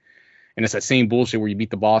 It's that same bullshit where you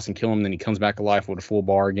beat the boss and kill him, and then he comes back to life with a full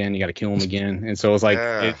bar again. You got to kill him again, and so it's like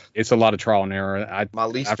it's a lot of trial and error. My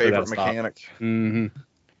least favorite mechanic. Mm-hmm.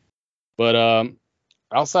 But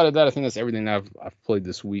outside of that, I think that's everything that I've played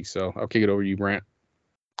this week. So I'll kick it over to you, Brant.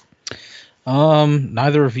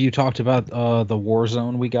 Neither of you talked about the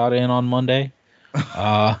Warzone we got in on Monday.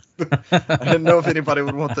 I didn't know if anybody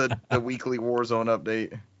would want the weekly Warzone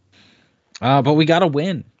update. But we got a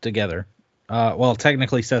win together. Well,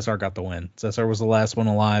 technically Cesar got the win. Cesar was the last one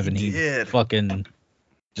alive, and he fucking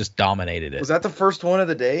just dominated it. Was that the first one of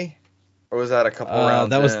the day, or was that a couple rounds?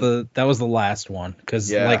 That was the last one,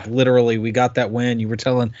 because like literally we got that win. You were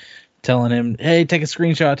telling him, hey, take a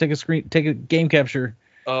screenshot, take a game capture.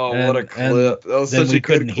 Oh, what a clip! That was then such we a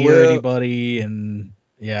couldn't good hear clip. anybody, and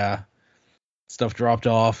stuff dropped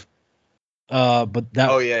off. But that.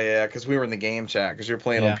 Oh yeah, because we were in the game chat, because you're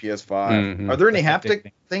playing on PS5. Mm-hmm. Are there any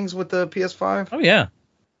haptic things with the PS5?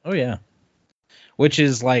 Oh yeah. Which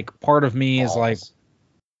is like part of me is like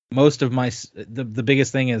most of my the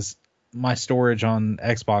biggest thing is my storage on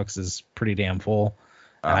Xbox is pretty damn full.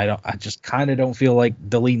 And I just kind of don't feel like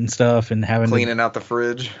deleting stuff and having cleaning out the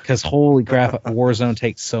fridge, because holy crap, Warzone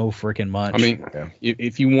takes so freaking much. I mean,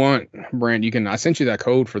 if you want, Brand, you can. I sent you that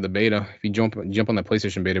code for the beta. If you jump on that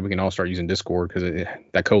PlayStation beta, we can all start using Discord, because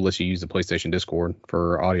that code lets you use the PlayStation Discord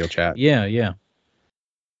for audio chat. Yeah.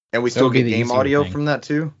 And we still get game audio from that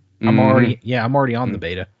too. I'm already on the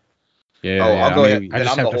beta. Yeah, Oh, yeah. I'll go ahead. I Then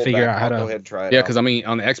just I'm have the to figure holdback. out how I'll to. go ahead and try it Yeah, out. because I mean,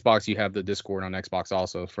 on the Xbox, you have the Discord on Xbox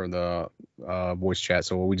also for the voice chat.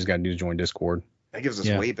 So what we just got to do is join Discord. That gives us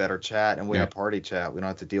Yeah. way better chat, and we Yeah. have party chat. We don't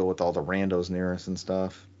have to deal with all the randos near us and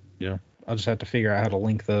stuff. Yeah, I'll just have to figure out how to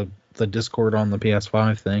link the Discord on the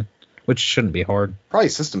PS5 thing, which shouldn't be hard. Probably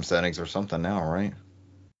system settings or something now, right?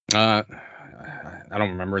 I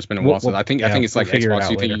don't remember. It's been a while since. I think it's like figure it Xbox.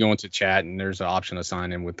 out You think later. you go into chat and there's an option to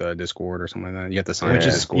sign in with Discord or something like that. You have to sign Which in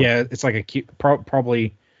is Discord. yeah, it's like a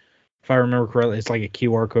probably, if I remember correctly, it's like a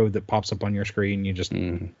QR code that pops up on your screen. You just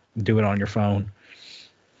do it on your phone.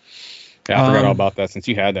 Yeah, I forgot all about that. Since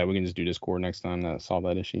you had that, we can just do Discord next time to solve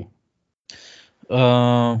that issue.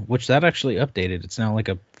 Which that actually updated. It's now like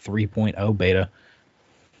a 3.0 beta.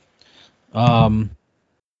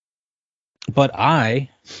 But I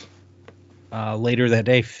later that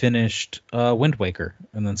day finished Wind Waker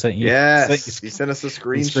and then sent you. Yes, you sent us a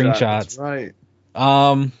screenshot. That's right.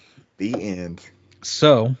 The end.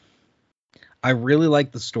 So I really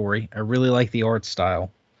like the story. I really like the art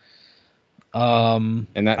style. And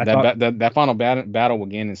that final battle with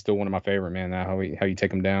Ganon is still one of my favorite, man. How you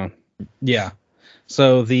take him down. Yeah.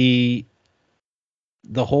 So the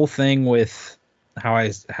whole thing with how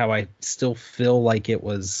I still feel like it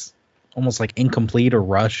was almost like incomplete or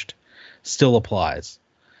rushed still applies.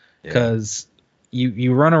 Because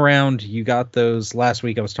you run around, you got those last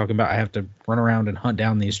week I was talking about. I have to run around and hunt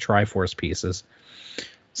down these Triforce pieces.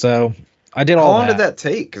 So I did all that. How long did that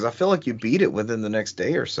take? Because I feel like you beat it within the next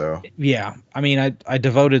day or so. Yeah, I mean, I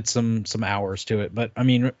devoted some hours to it, but I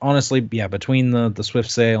mean, honestly, yeah, between the Swift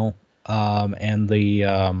Sail, and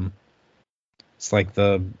the it's like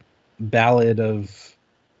the Ballad of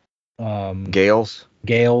Gales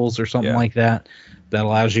or something like that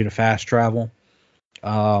allows you to fast travel.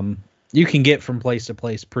 You can get from place to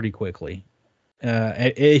place pretty quickly,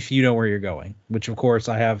 if you know where you're going. Which, of course,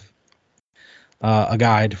 I have a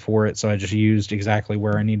guide for it, so I just used exactly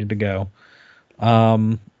where I needed to go.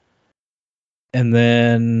 And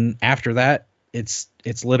then after that, it's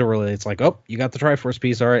literally like, oh, you got the Triforce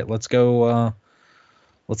piece. All right, let's go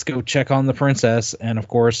check on the princess. And of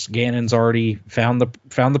course, Ganon's already found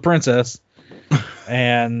the princess.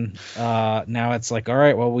 And now it's like, all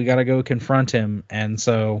right, well, we got to go confront him. And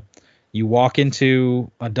so you walk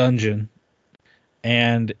into a dungeon,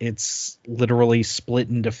 and it's literally split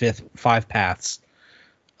into 5 paths.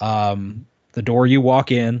 The door you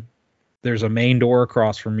walk in, there's a main door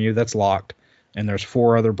across from you that's locked, and there's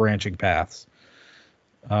 4 other branching paths.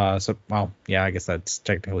 I guess that's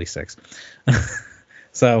technically 6.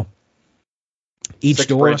 So each 6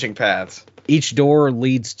 door branching paths. Each door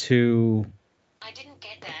leads to I didn't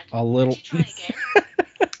get that. a little. Could you try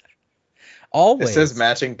again? Always. It says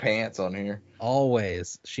matching pants on here.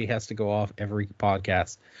 Always. She has to go off every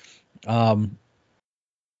podcast.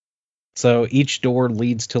 So each door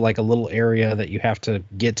leads to like a little area that you have to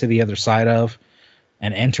get to the other side of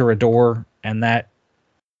and enter a door, and that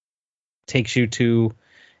takes you to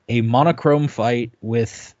a monochrome fight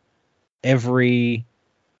with every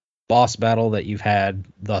boss battle that you've had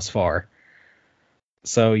thus far.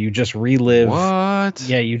 So you just relive. What?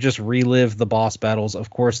 Yeah, you just relive the boss battles. Of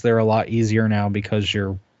course, they're a lot easier now because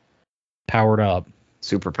you're powered up.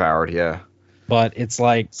 Super powered, yeah. But it's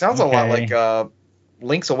like sounds a lot like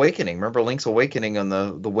Link's Awakening. Remember Link's Awakening on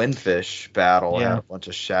the Windfish battle? Yeah. It had a bunch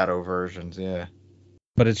of shadow versions, yeah.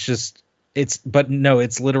 But it's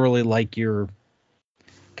literally like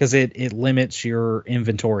because it limits your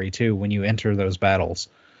inventory too when you enter those battles.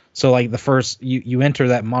 So like the first you enter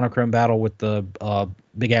that monochrome battle with the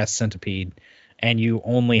big ass centipede, and you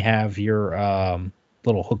only have your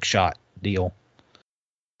little hook shot deal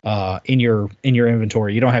in your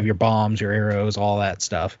inventory. You don't have your bombs, your arrows, all that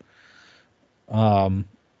stuff. I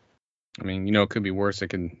mean, it could be worse. It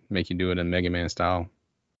could make you do it in Mega Man style.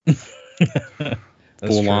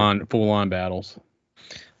 full on battles.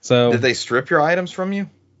 So did they strip your items from you?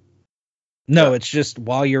 No, it's just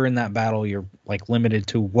while you're in that battle, you're like limited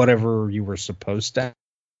to whatever you were supposed to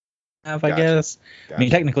have, I guess. Gotcha. I mean,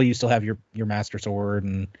 technically, you still have your Master Sword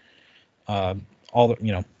and all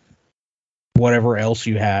the whatever else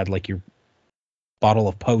you had, like your bottle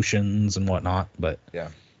of potions and whatnot. But yeah,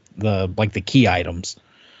 the key items.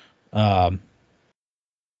 So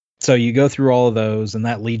you go through all of those, and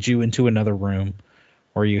that leads you into another room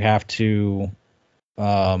where you have to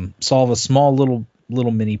solve a small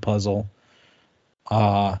little mini puzzle.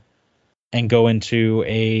 And go into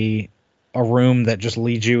a room that just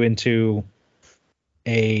leads you into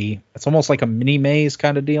it's almost like a mini maze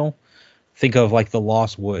kind of deal. Think of like the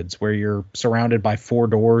Lost Woods, where you're surrounded by 4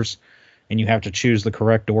 doors and you have to choose the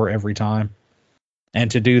correct door every time. And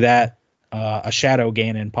to do that, a Shadow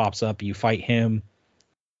Ganon pops up. You fight him,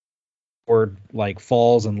 or like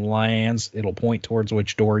falls and lands. It'll point towards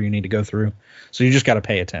which door you need to go through. So you just got to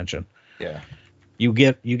pay attention. Yeah. You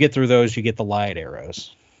get through those. You get the light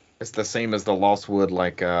arrows. It's the same as the Lost Wood,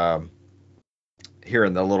 like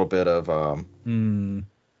hearing the little bit of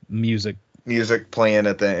Music. music playing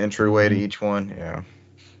at the entryway to Mhm. each one. Yeah.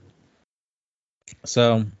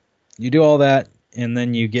 So you do all that, and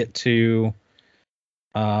then you get to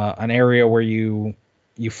an area where you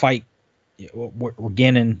fight. Where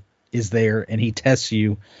Ganon is there, and he tests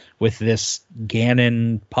you with this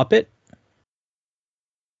Ganon puppet,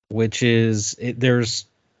 which is there's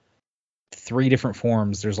 3 different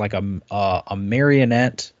forms. There's like a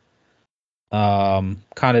marionette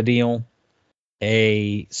kind of deal,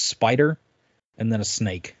 a spider, and then a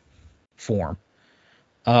snake form.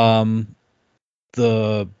 The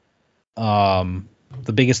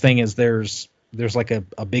biggest thing is there's like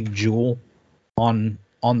a big jewel on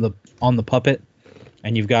the puppet,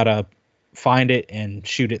 and you've got to find it and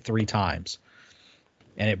shoot it 3 times,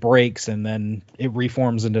 and it breaks, and then it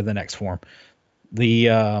reforms into the next form.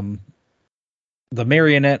 The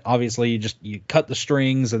marionette, obviously, you cut the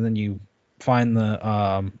strings, and then you find the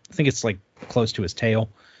I think it's like close to his tail.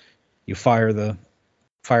 You fire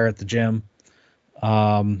at the gem.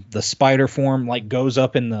 The spider form like goes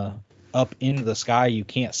up into the sky. You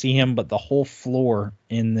can't see him, but the whole floor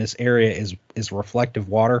in this area is reflective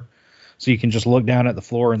water, so you can just look down at the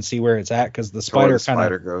floor and see where it's at, because the Where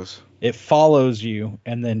spider the goes. it follows you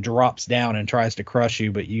and then drops down and tries to crush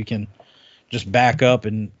you, but you can just back up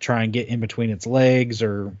and try and get in between its legs,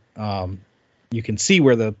 or you can see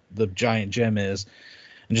where the giant gem is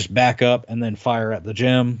and just back up and then fire at the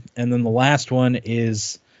gem. And then the last one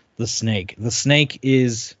is the snake. The snake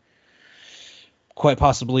is quite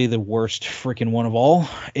possibly the worst freaking one of all.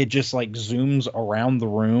 It just like zooms around the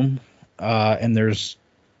room, and there's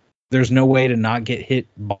no way to not get hit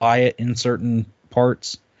by it in certain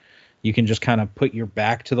parts. You can just kind of put your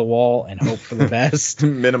back to the wall and hope for the best.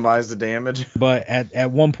 Minimize the damage. But at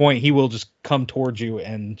one point, he will just come towards you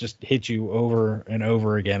and just hit you over and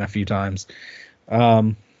over again a few times.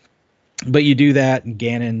 But you do that, and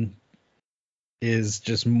Ganon is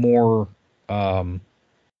just more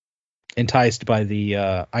enticed by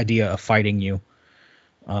the idea of fighting you.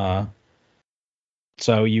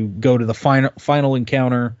 So you go to the final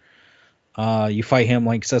encounter. You fight him,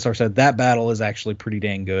 like Cesar said. That battle is actually pretty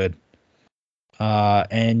dang good.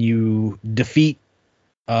 And you defeat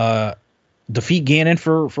Ganon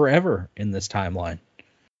forever in this timeline.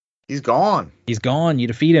 He's gone. He's gone. You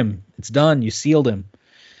defeat him. It's done. You sealed him.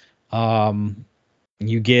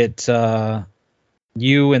 You get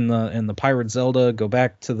you and the Pirate Zelda go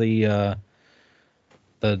back to the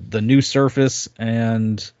new surface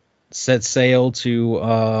and set sail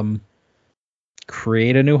to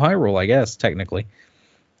create a new Hyrule, I guess, technically.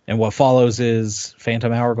 And what follows is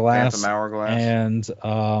Phantom Hourglass and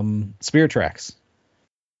Spirit Tracks,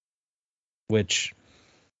 which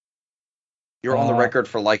you're on the record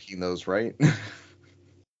for liking those, right?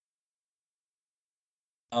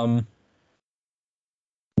 Wind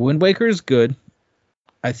Waker is good.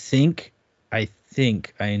 I think I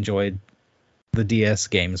enjoyed the DS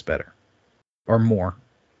games better, or more.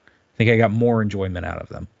 I think I got more enjoyment out of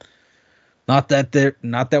them. Not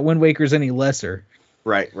that Wind Waker's any lesser.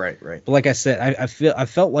 Right. But like I said, I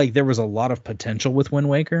felt like there was a lot of potential with Wind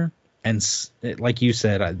Waker, and like you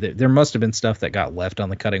said, there must have been stuff that got left on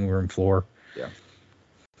the cutting room floor. Yeah.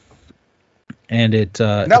 And it's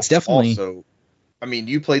definitely also, I mean,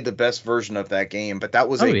 you played the best version of that game, but that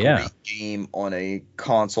was a great game on a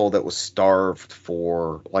console that was starved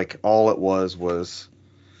for, like, all it was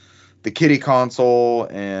the kiddie console,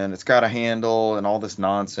 and it's got a handle and all this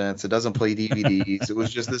nonsense. It doesn't play DVDs. It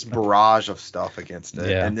was just this barrage of stuff against it.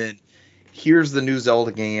 Yeah. And then here's the new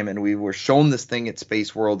Zelda game, and we were shown this thing at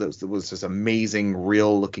Space World that was this amazing,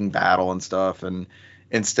 real-looking battle and stuff, and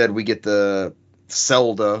instead we get the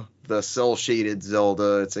Zelda, the cel-shaded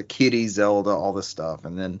Zelda. It's a kiddie Zelda, all this stuff.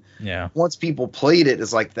 And then once people played it,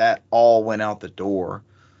 it's like that all went out the door.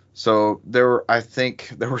 So I think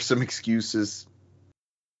there were some excuses.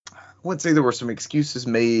 I wouldn't say there were some excuses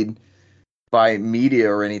made by media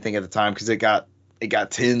or anything at the time, because it got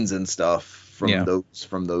tins and stuff from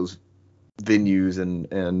those venues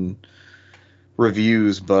and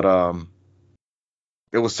reviews, but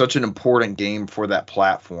it was such an important game for that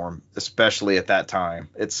platform, especially at that time.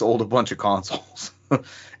 It sold a bunch of consoles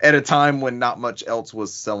at a time when not much else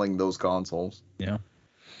was selling those consoles. Yeah.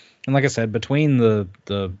 And like I said, between the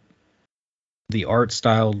art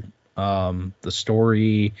style, the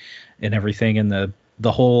story and everything, and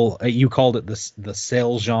the whole you called it the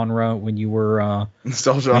sales genre when you were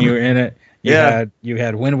Still when genre. you were in it. You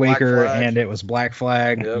had Wind Black Waker Flag. and it was Black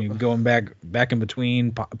Flag. Yep. You going back in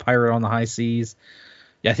between Pirate on the High Seas.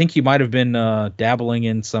 Yeah, I think you might have been dabbling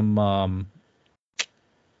in some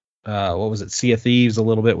what was it, Sea of Thieves a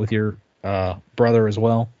little bit with your brother as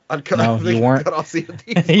well. No, you weren't. Cut off Sea of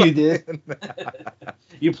Thieves. You did.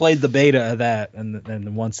 You played the beta of that, and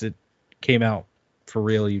then once it came out for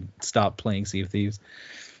real, you stopped playing Sea of Thieves.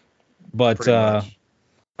 But Pretty much.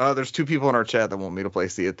 There's 2 people in our chat that want me to play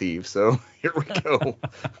Sea of Thieves, so here we go.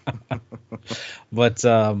 But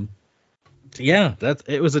yeah,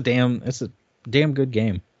 it's a damn good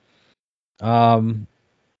game. So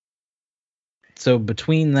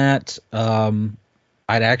between that, I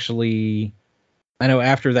know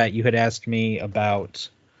after that you had asked me about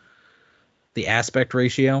the aspect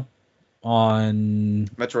ratio on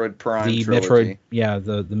Metroid Prime the trilogy.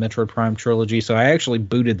 the Metroid Prime trilogy. So I actually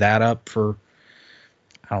booted that up for,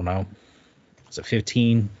 I don't know, was it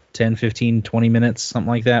 15, 20 minutes, something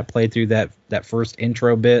like that. Played through that first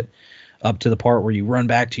intro bit up to the part where you run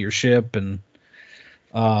back to your ship and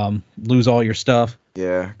lose all your stuff.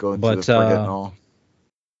 Yeah, go into But, the frigate and all.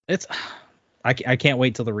 I can't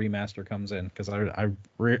wait till the remaster comes in, because it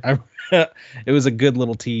was a good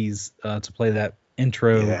little tease to play that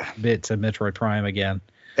intro bit to Metroid Prime again.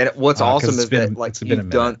 And what's awesome is that it's been a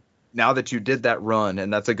you've done, now that you did that run,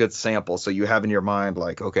 and that's a good sample, so you have in your mind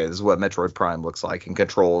like, okay, this is what Metroid Prime looks like and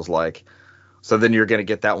controls like. So then you're gonna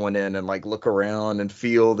get that one in and like look around and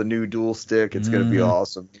feel the new dual stick. It's gonna be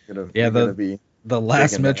awesome. The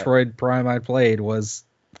last Metroid Prime I played was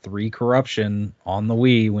 3 Corruption on the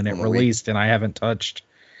Wii when it released, and I haven't touched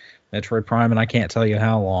Metroid Prime, and I can't tell you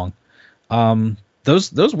how long.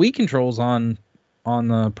 Those Wii controls on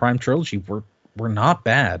the Prime trilogy were not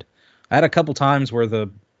bad. I had a couple times where the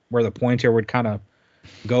pointer would kind of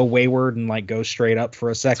go wayward and like go straight up for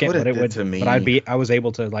a second, I was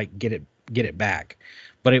able to like get it back.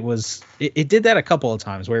 But it did that a couple of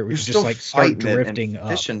times where it was just like start drifting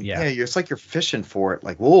up. Yeah, it's like you're fishing for it.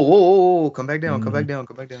 Like, whoa, come back down, come back down.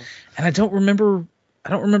 And I don't remember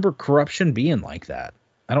Corruption being like that.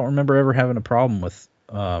 I don't remember ever having a problem with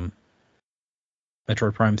Metroid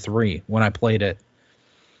Prime 3 when I played it.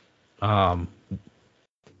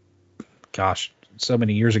 Gosh, so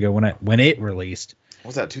many years ago when it released. What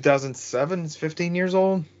was that, 2007? It's 15 years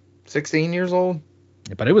old? 16 years old?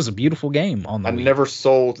 But it was a beautiful game on the Wii. Never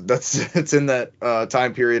sold. It's in that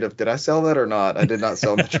time period of, did I sell that or not? I did not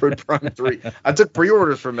sell Metroid Prime 3. I took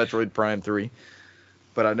pre-orders for Metroid Prime 3,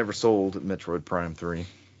 but I never sold Metroid Prime 3.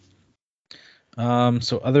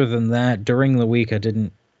 So other than that, during the week I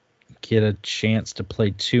didn't get a chance to play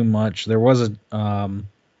too much. There was the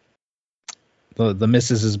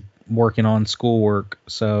missus is working on schoolwork,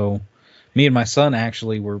 so me and my son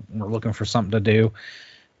actually were looking for something to do,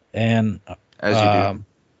 and as you do.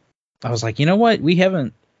 I was like, you know what? We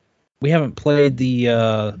haven't played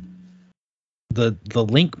the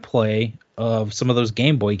link play of some of those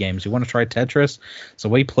Game Boy games. We want to try Tetris, so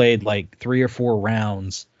we played like 3 or 4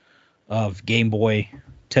 rounds of Game Boy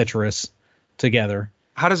Tetris together.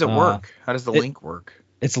 How does it work? How does the link work?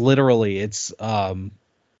 It's literally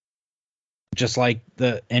just like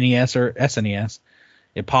the NES or SNES.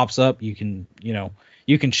 It pops up. You can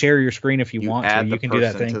share your screen if you want to. You can do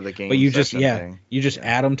that thing. But you just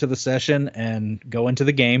add them to the session and go into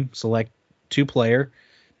the game, select 2-player.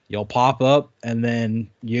 You'll pop up and then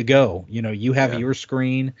you go. You have your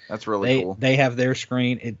screen. That's really cool. They have their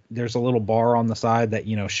screen. There's a little bar on the side that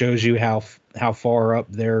shows you how far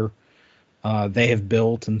up they have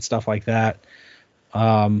built and stuff like that.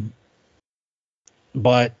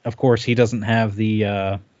 But of course he doesn't have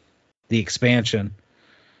the expansion.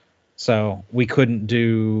 So we couldn't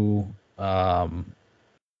do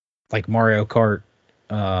like Mario Kart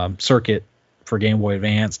Circuit for Game Boy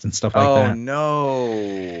Advanced and stuff like that. Oh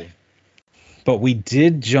no! But we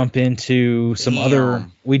did jump into some other.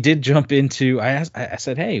 We did jump into. I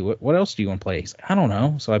said, "Hey, what else do you want to play?" He's like, "I don't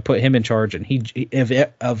know." So I put him in charge, and he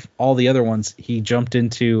of all the other ones, he jumped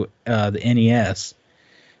into the NES,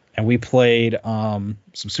 and we played some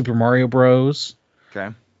Super Bros.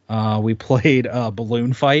 Okay. We played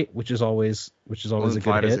Balloon Fight, which is always a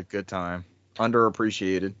good hit. Is a good time.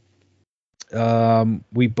 Underappreciated.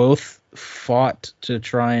 We both fought to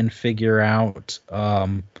try and figure out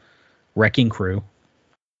Wrecking Crew,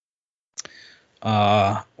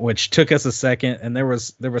 which took us a second. And there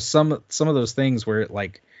was some of those things where it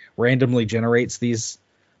like randomly generates these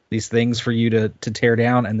things for you to tear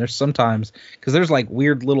down. And there's sometimes, because there's like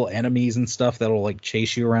weird little enemies and stuff that'll like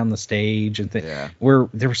chase you around the stage and things. Yeah. Where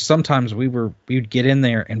there were sometimes we'd get in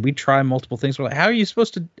there and we'd try multiple things. We're like, how are you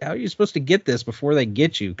supposed to get this before they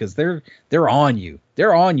get you? Because they're on you.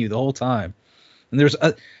 They're on you the whole time. And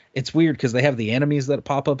it's weird because they have the enemies that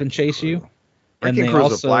pop up and chase you. And Wrecking they Crew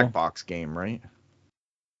is also, a black box game, right?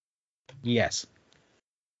 yes.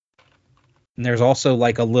 And there's also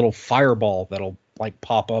like a little fireball that'll like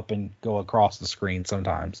pop up and go across the screen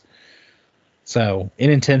sometimes. So it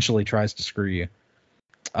intentionally tries to screw you.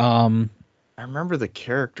 I remember the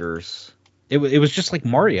characters. It was just like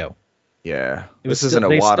Mario. Yeah. This isn't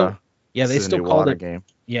Iwata. They This is an still called Iwata it. game.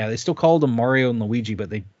 Yeah, they still called them Mario and Luigi, but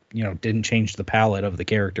they didn't change the palette of the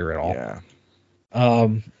character at all. Yeah.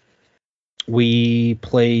 We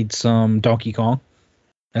played some Donkey Kong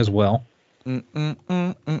as well. And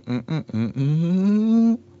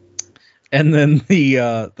then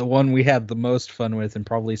the one we had the most fun with and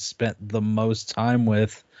probably spent the most time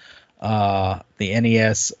with, the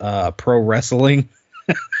NES Pro Wrestling.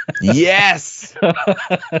 Yes.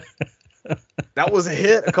 That was a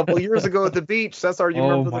hit a couple years ago at the beach. Cesar, you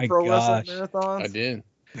remember the Pro Wrestling marathons? I did.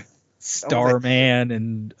 Starman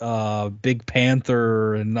and Big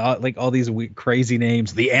Panther and like all these crazy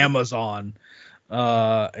names. The Amazon,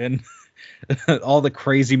 and all the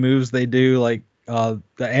crazy moves they do. Like the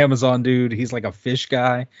Amazon dude, he's like a fish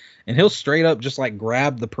guy, and he'll straight up just like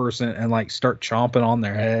grab the person and like start chomping on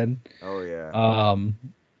their head. Oh yeah.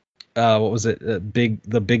 What was it?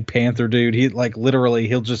 The Big Panther dude. He like literally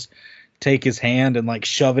he'll just take his hand and like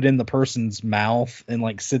shove it in the person's mouth and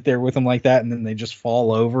like sit there with them like that, and then they just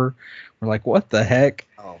fall over. We're like, what the heck?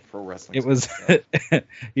 Oh, Pro Wrestling. It was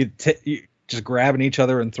you just grabbing each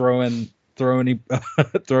other and throwing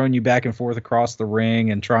you back and forth across the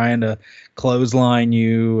ring and trying to clothesline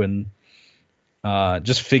you and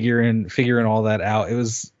just figuring all that out. It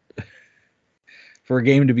was, for a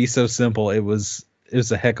game to be so simple, it was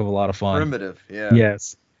a heck of a lot of fun. Primitive, yeah.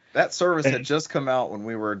 Yes. That service had just come out when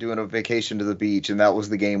we were doing a vacation to the beach, and that was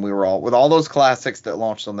the game we were all, with all those classics that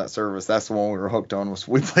launched on that service, that's the one we were hooked on.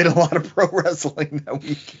 We played a lot of pro wrestling that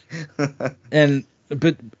week.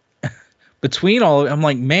 But between all, I'm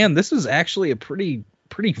like, man, this is actually a pretty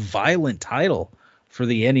violent title for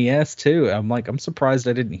the NES too. I'm like, I'm surprised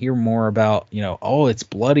I didn't hear more about, oh, it's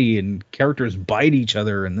bloody and characters bite each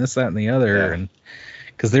other and this, that, and the other. Yeah. And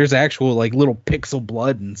because there's actual like little pixel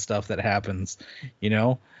blood and stuff that happens,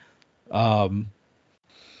 but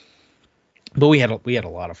we had a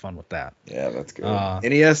lot of fun with that. Yeah, that's good.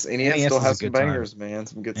 NES still has some bangers, time. Man.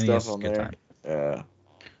 Some good NES stuff on there. time.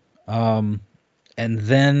 Yeah. And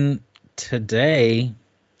then today,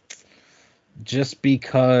 just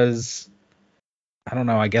because I don't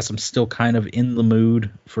know, I guess I'm still kind of in the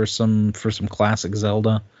mood for some classic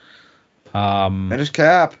Zelda. Finish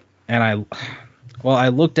Cap. And I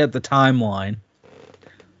looked at the timeline,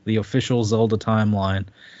 the official Zelda timeline,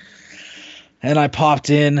 and I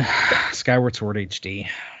popped in Skyward Sword HD.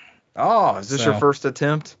 Oh, is this your first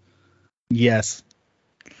attempt? Yes.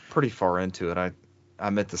 Pretty far into it.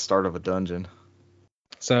 I'm at the start of a dungeon.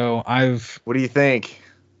 So What do you think?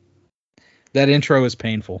 That intro is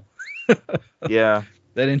painful. Yeah.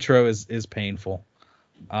 That intro is painful.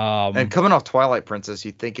 And coming off Twilight Princess,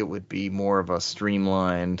 you'd think it would be more of a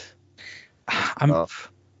streamlined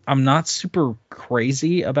stuff. I'm not super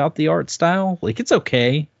crazy about the art style. Like, it's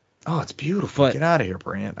okay. Oh, it's beautiful. Get out of here,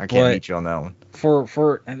 Brant. I can't meet you on that one.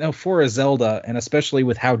 For a Zelda, and especially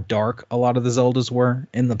with how dark a lot of the Zeldas were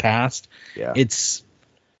in the past, yeah,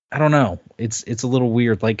 I don't know. It's a little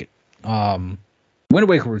weird. Like, Wind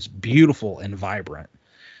Waker was beautiful and vibrant,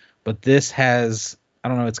 but this has, I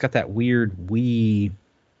don't know, it's got that weird Wii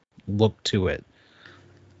look to it.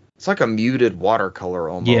 It's like a muted watercolor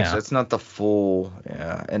almost. Yeah. It's not the full,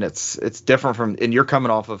 and it's different from, and you're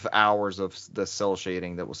coming off of hours of the cell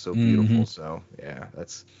shading that was so beautiful. Mm-hmm. So yeah,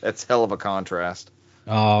 that's hell of a contrast.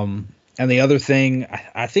 And the other thing,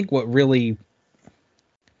 I think what really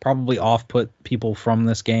probably off-put people from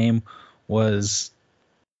this game was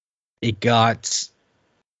it got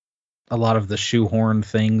a lot of the shoehorn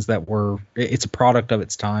things that were, it's a product of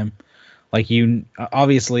its time. Like,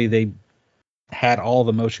 obviously they had all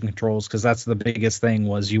the motion controls, because that's the biggest thing,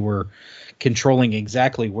 was you were controlling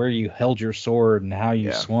exactly where you held your sword and how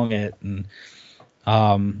you swung it, and you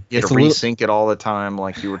had to resync it all the time,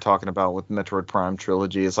 like you were talking about with Metroid Prime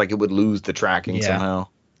Trilogy. It's like it would lose the tracking somehow.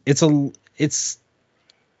 It's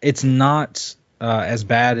not as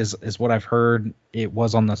bad as what I've heard it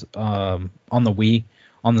was on the Wii,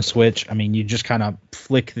 on the Switch. I mean, you just kind of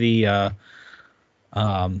flick the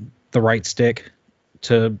right stick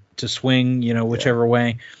to swing, whichever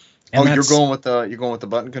way. And you're going with the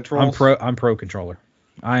button controls? I'm pro controller.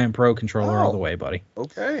 I am pro controller all the way, buddy.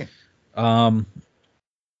 Okay.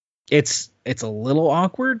 It's a little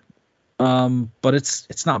awkward, but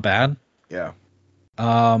it's not bad. Yeah.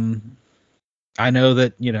 I know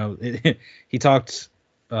that, he talked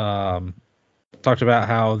about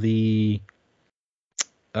how the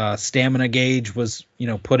stamina gauge was,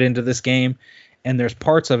 put into this game, and there's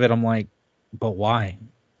parts of it I'm like, but why?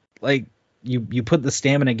 Like, you put the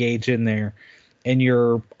stamina gauge in there and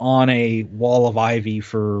you're on a wall of ivy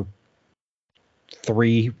for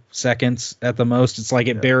 3 seconds at the most. It's like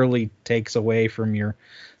it barely takes away from your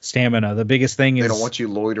stamina. The biggest thing is they don't want you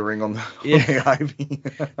loitering on the ivy.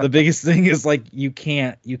 The biggest thing is like you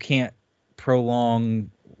can't prolong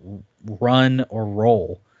run or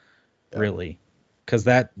roll really, because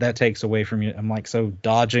that takes away from you. I'm like, so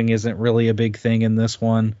dodging isn't really a big thing in this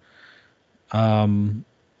one.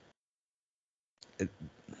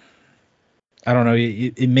 I don't know.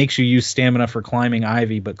 It makes you use stamina for climbing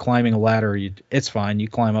ivy, but climbing a ladder, it's fine. You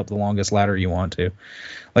climb up the longest ladder you want to.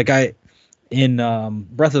 Like in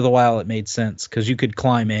Breath of the Wild, it made sense because you could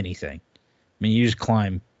climb anything. I mean, you just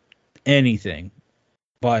climb anything,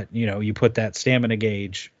 but you put that stamina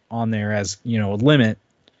gauge on there as a limit.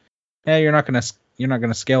 Yeah, you're not gonna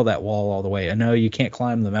scale that wall all the way. I know you can't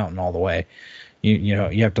climb the mountain all the way.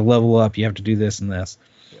 You have to level up. You have to do this and this.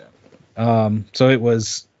 Yeah. So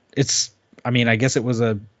I guess it was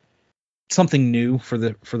something new for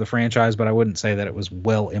the franchise, but I wouldn't say that it was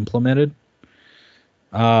well implemented.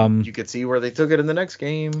 You could see where they took it in the next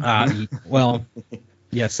game. Well,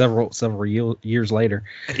 yeah, several years later.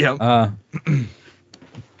 Yeah.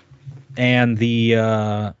 And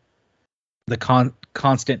the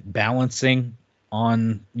constant balancing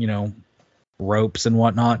on ropes and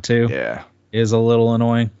whatnot too. Is a little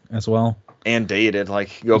annoying as well. And dated.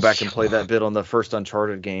 Like, go back and play that bit on the first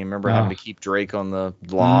Uncharted game. Remember having to keep Drake on the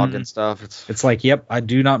log and stuff? It's like, yep, I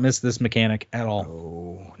do not miss this mechanic at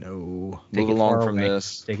all. No. Move along from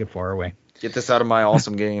this. Take it far away. Get this out of my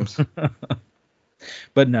awesome games.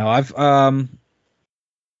 But no, I've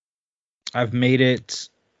made it.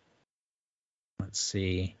 Let's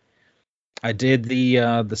see. I did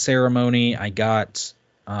the ceremony. I got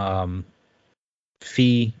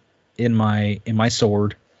Fee in my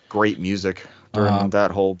sword. Great music during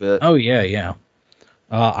that whole bit. Oh yeah.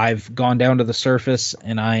 I've gone down to the surface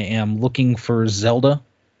and I am looking for Zelda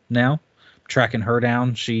now. Tracking her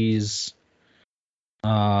down. She's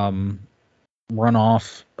run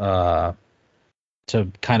off to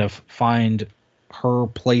kind of find her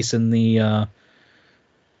place in the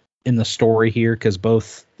story here, because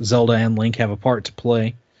both Zelda and Link have a part to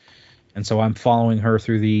play. And so I'm following her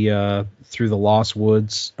through the Lost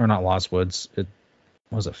Woods, or not Lost Woods. It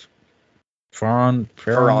was it Faron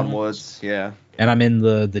Woods, yeah. And I'm in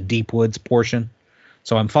the Deep Woods portion.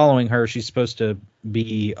 So I'm following her. She's supposed to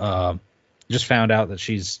be just found out that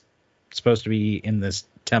she's supposed to be in this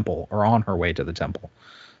temple, or on her way to the temple.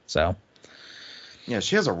 So yeah,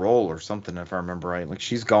 she has a role or something, if I remember right. Like,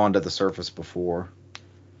 she's gone to the surface before.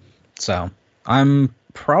 So I'm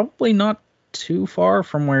probably not too far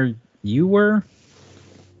from where you were.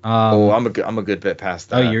 I'm a good bit past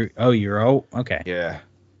that. You're okay. Yeah,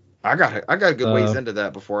 I got a good ways into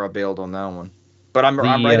that before I bailed on that one. But I'm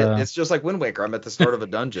right at, it's just like Wind Waker. I'm at the start of a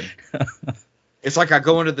dungeon. It's like I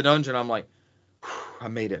go into the dungeon, I'm like, I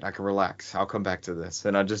made it. I can relax. I'll come back to this.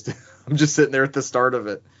 And I'm just sitting there at the start of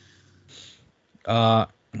it.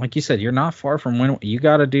 Like you said, you're not far from Wind. You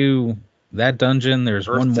got to do that dungeon. There's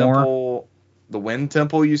Earth one Temple, more. The Wind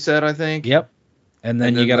Temple, you said, I think. Yep. And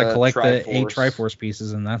then you got to collect the 8 Triforce. Triforce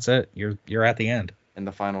pieces, and that's it. You're at the end. In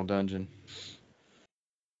the final dungeon.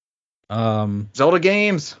 Zelda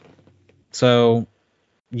games. So,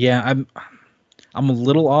 yeah, I'm a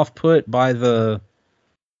little off put by the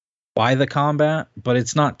combat, but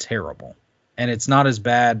it's not terrible, and it's not as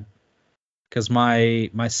bad because my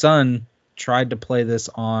son tried to play this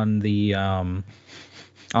on the on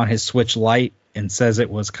his Switch Lite and says it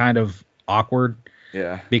was kind of awkward.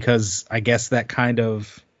 Yeah. Because I guess that kind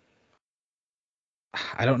of,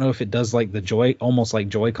 I don't know if it does like the almost like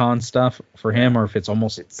Joy-Con stuff for him, or if it's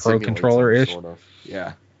almost Pro Controller-ish. Sort of.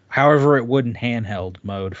 Yeah. However, it wouldn't handheld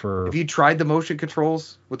mode for. Have you tried the motion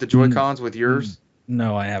controls with the Joy-Cons with yours?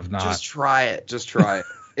 No, I have not. Just try it.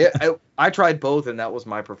 I tried both, and that was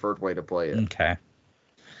my preferred way to play it. Okay.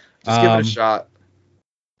 Just give it a shot.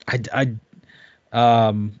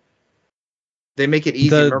 They make it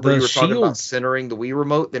easy. Remember you were talking about centering the Wii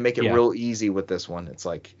remote? They make it real easy with this one. It's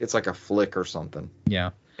like a flick or something.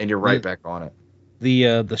 Yeah. And you're right back on it.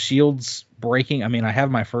 The shield's breaking. I mean, I have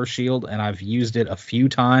my first shield and I've used it a few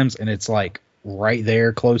times and it's like right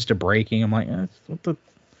there, close to breaking. I'm like, what the?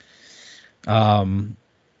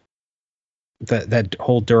 That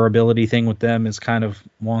whole durability thing with them is kind of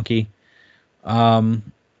wonky.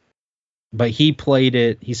 But he played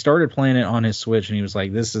it. He started playing it on his Switch, and he was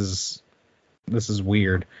like, this is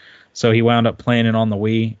weird. So he wound up playing it on the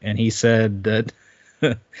Wii, and he said that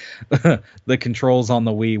the controls on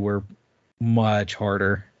the Wii were much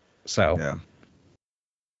harder. So,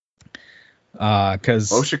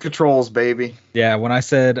 because motion controls, baby. Yeah, when I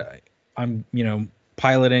said I'm,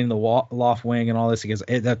 piloting the loft wing and all this, because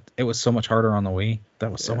it was so much harder on the Wii.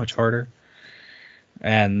 That was so much harder.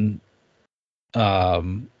 And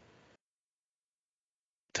there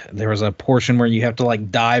was a portion where you have to like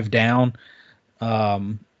dive down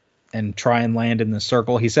and try and land in the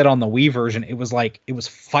circle. He said on the Wii version, it was like it was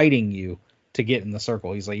fighting you to get in the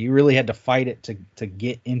circle. He's like, you really had to fight it to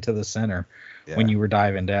get into the center when you were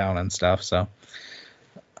diving down and stuff. So,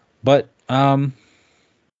 but I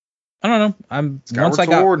don't know.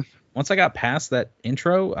 Once I got past that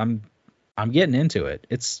intro, I'm getting into it.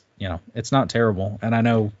 It's it's not terrible, and I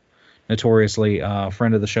know notoriously a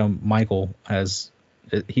friend of the show, Michael, I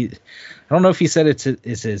don't know if he said it's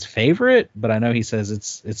his favorite, but I know he says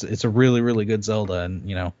it's a really, really good Zelda,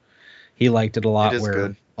 and he liked it a lot.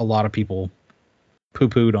 Where a lot of people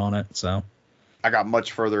poo-pooed on it. So I got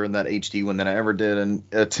much further in that HD one than I ever did in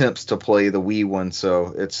attempts to play the Wii one.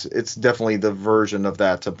 So it's definitely the version of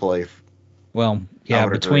that to play. Well, yeah,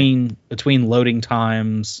 between loading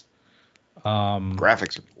times,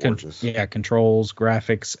 graphics are gorgeous. Controls,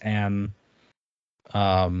 graphics, and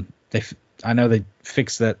I know they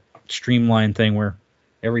fixed that streamline thing where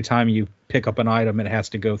every time you pick up an item, it has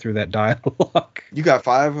to go through that dialogue. You got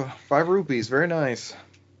five rupees. Very nice.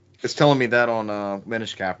 It's telling me that on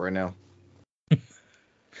Minish Cap right now.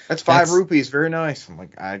 That's 5 rupees. Very nice. I'm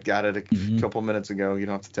like, I got it a couple minutes ago. You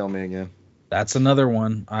don't have to tell me again. That's another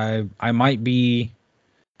one. I might be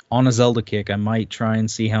on a Zelda kick. I might try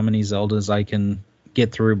and see how many Zeldas I can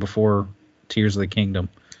get through before Tears of the Kingdom.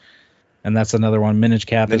 And that's another one. Minish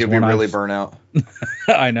Cap then is one. Then you'll be really burnt out.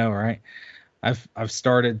 I know, right? I've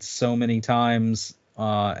started so many times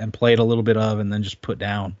and played a little bit of and then just put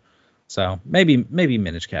down. So maybe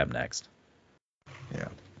Minish Cap next. Yeah.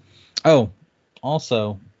 Oh,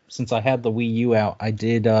 also, since I had the Wii U out, I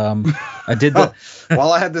did the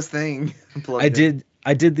while I had this thing. I did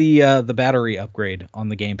the battery upgrade on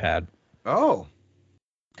the gamepad. Oh.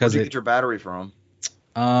 Where'd you get your battery from?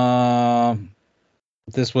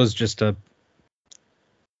 This was just a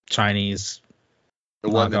Chinese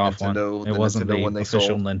knockoff one. It wasn't the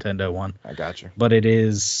official Nintendo one. I got you. But it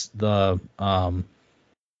is the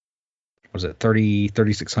was it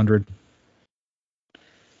 3600?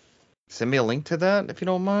 Send me a link to that if you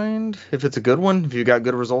don't mind. If it's a good one, if you got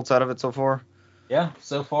good results out of it so far. Yeah,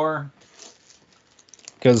 so far.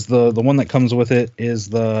 Because the one that comes with it is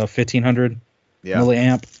the 1500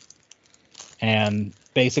 milliamp, and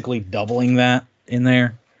basically doubling that in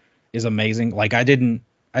there is amazing. Like I didn't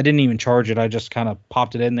even charge it. I just kind of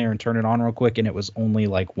popped it in there and turned it on real quick, and it was only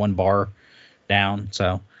like 1 bar down.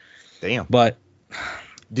 So, damn. But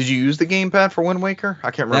did you use the gamepad for Wind Waker?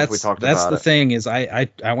 I can't remember if we talked about it. That's the thing is I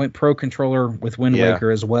went Pro Controller with Wind Waker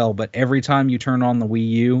as well, but every time you turn on the Wii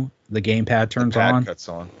U, the gamepad turns on. Cuts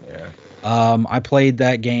on. Yeah. I played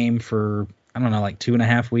that game for I don't know, like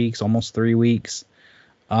 2.5 weeks, almost 3 weeks,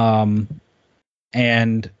 and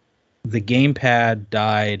the gamepad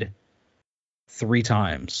died 3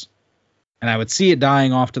 times, and I would see it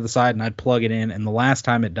dying off to the side, and I'd plug it in, and the last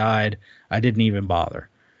time it died, I didn't even bother.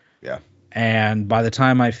 Yeah. And by the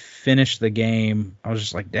time I finished the game, I was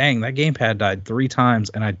just like, dang, that gamepad died 3 times.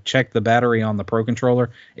 And I checked the battery on the Pro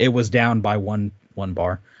Controller. It was down by one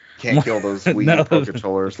bar. Can't kill those Wii Pro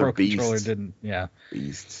Controllers. Pro They're Controller beasts.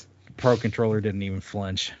 Beasts. Pro Controller didn't even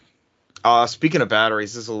flinch. Speaking of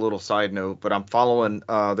batteries, this is a little side note, but I'm following,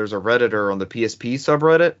 there's a Redditor on the PSP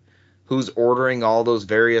subreddit who's ordering all those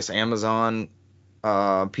various Amazon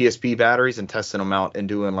PSP batteries and testing them out and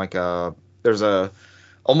doing like there's a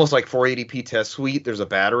almost like 480p test suite. There's a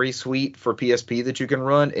battery suite for PSP that you can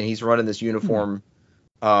run, and he's running this uniform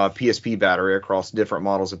PSP battery across different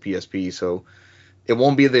models of PSP. So it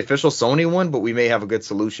won't be the official Sony one, but we may have a good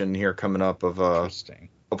solution here coming up of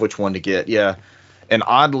which one to get. Yeah. And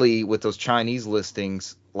oddly, with those Chinese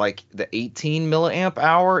listings, like the 18 milliamp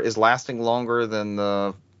hour is lasting longer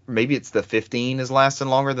than maybe it's the 15 is lasting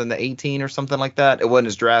longer than the 18 or something like that. It wasn't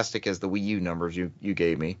as drastic as the Wii U numbers you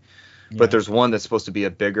gave me. Yeah. But there's one that's supposed to be a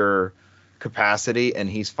bigger capacity, and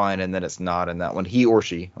he's finding that it's not in that one. He or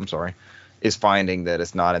she, I'm sorry, is finding that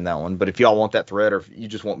it's not in that one. But if y'all want that thread, or if you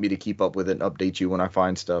just want me to keep up with it and update you when I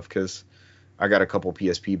find stuff, because I got a couple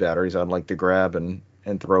PSP batteries I'd like to grab and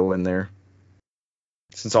throw in there.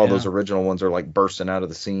 Since all those original ones are like bursting out of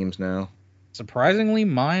the seams now. Surprisingly,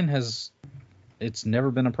 mine it's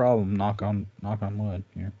never been a problem. Knock on wood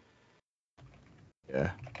here.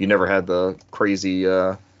 Yeah. You never had the crazy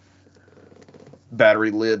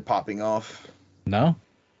battery lid popping off? No.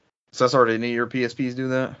 Cesar, did any of your PSPs do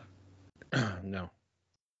that? No.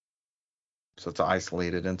 So it's an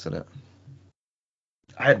isolated incident.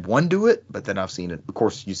 I had one do it, but then I've seen it. Of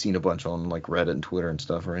course, you've seen a bunch on like Reddit and Twitter and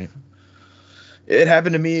stuff, right? It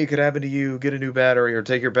happened to me. It could happen to you. Get a new battery or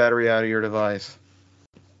take your battery out of your device,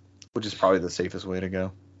 which is probably the safest way to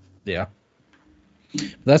go. Yeah.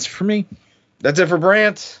 That's for me. That's it for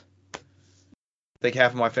Brant. Thank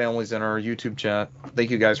half of my family's in our YouTube chat.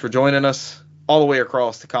 Thank you guys for joining us all the way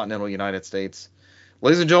across the continental United States.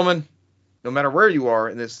 Ladies and gentlemen, no matter where you are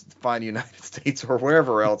in this fine United States or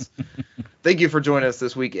wherever else, thank you for joining us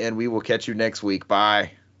this week, and we will catch you next week.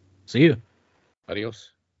 Bye. See you. Adios.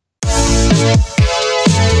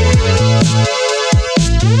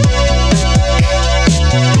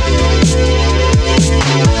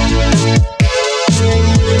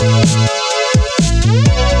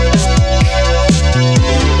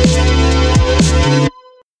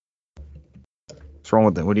 What's wrong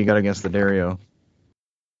with it? What do you got against the Dario?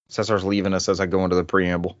 Cesar's leaving us as I go into the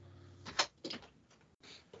preamble.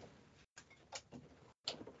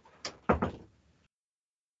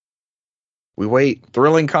 We wait.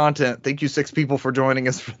 Thrilling content. Thank you, 6 people, for joining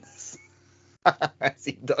us for this. As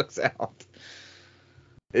he ducks out.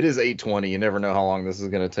 It is 8:20. You never know how long this is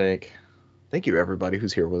going to take. Thank you, everybody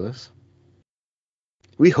who's here with us.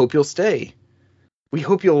 We hope you'll stay. We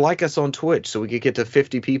hope you'll like us on Twitch so we can get to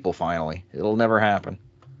 50 people finally. It'll never happen.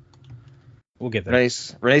 We'll get there.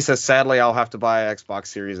 Renee says, sadly, I'll have to buy an Xbox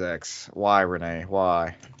Series X. Why, Renee?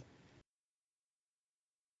 Why?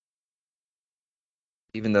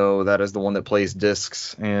 Even though that is the one that plays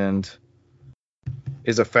discs and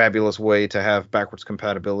is a fabulous way to have backwards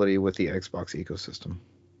compatibility with the Xbox ecosystem.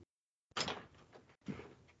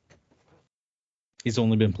 He's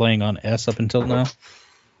only been playing on S up until now.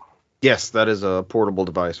 Yes, that is a portable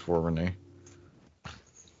device for Renee.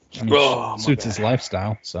 I mean, suits his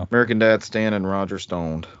lifestyle. So American Dad, Stan, and Roger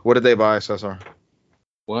stoned. What did they buy, Cesar?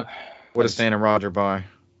 What? What did Stan and Roger buy?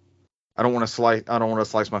 I don't want to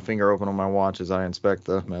slice my finger open on my watch as I inspect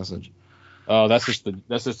the message. Oh, that's just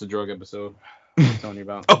the drug episode I'm telling you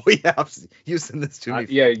about. Oh yeah, you sent this to me.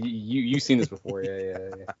 Yeah, you've seen this before. Yeah.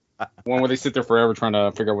 One where they sit there forever trying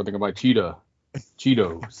to figure out what they're gonna buy.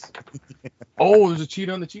 Cheetos. Oh, there's a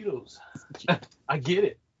Cheeto on the Cheetos. I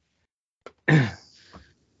get it.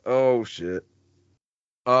 Oh shit.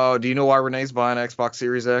 Do you know why Renee's buying an Xbox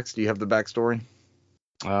Series X? Do you have the backstory?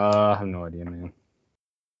 I have no idea, man.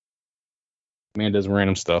 Man does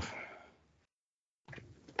random stuff.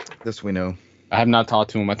 This we know. I have not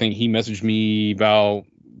talked to him. I think he messaged me about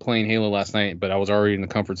playing Halo last night, but I was already in the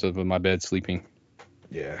comforts of my bed sleeping.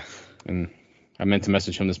 Yeah. And I meant to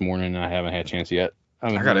message him this morning, and I haven't had a chance yet.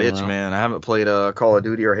 I got an itch, man. I haven't played Call of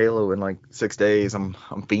Duty or Halo in like 6 days. I'm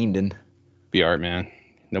fiending. Be alright, man.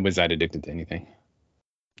 Nobody's that addicted to anything.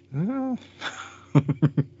 Well.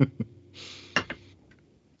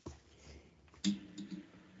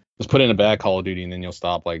 Just put in a bad Call of Duty, and then you'll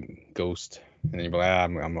stop like Ghost, and then you'll be like,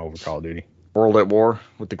 I'm over Call of Duty. World at War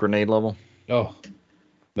with the grenade level. Oh,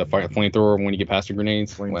 the flamethrower when you get past the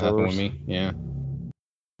grenades. What happened with me? Yeah.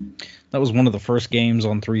 that was one of the first games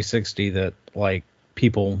on 360 that like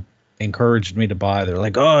people encouraged me to buy. They're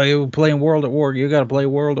like, "Oh, you're playing World at War. You got to play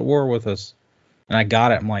World at War with us." And I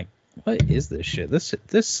got it. I'm like, "What is this shit? This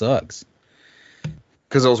sucks."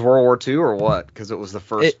 Because it was World War II or what? Because it was the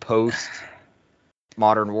first post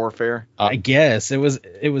Modern Warfare. I guess it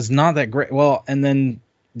was not that great. Well, and then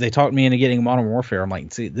they talked me into getting Modern Warfare. I'm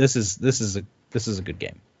like, see, this is a good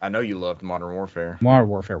game. I know you loved Modern Warfare. Modern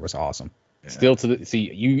Warfare was awesome. Yeah. Still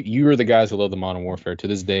you are the guys who love the Modern Warfare. To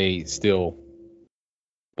this day, still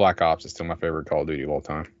Black Ops is still my favorite Call of Duty of all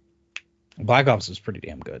time. Black Ops was pretty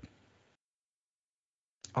damn good.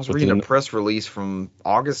 I was reading a press release from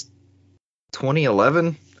August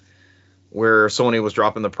 2011 where Sony was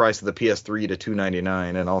dropping the price of the PS3 to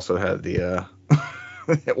 $299 and also had the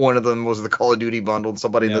one of them was the Call of Duty bundle. And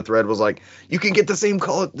somebody in the thread was like, "You can get the same you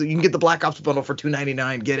can get the Black Ops bundle for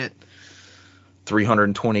 $299. Get it."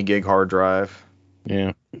 320 gig hard drive.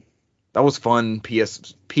 Yeah. That was fun.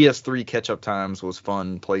 PS3 catch-up times was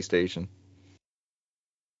fun. PlayStation.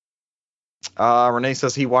 Renee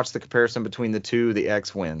says he watched the comparison between the two. The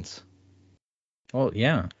X wins. Oh,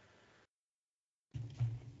 yeah.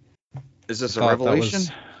 Is this a revelation?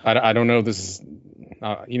 I don't know if this is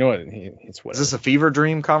You know what? It's Is whatever. this a fever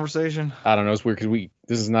dream conversation? I don't know. It's weird because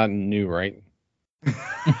this is not new, right?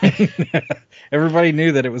 Everybody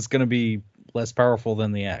knew that it was going to be less powerful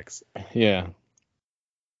than the X. Yeah.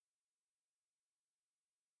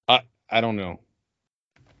 I don't know.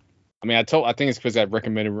 I mean, I think it's because I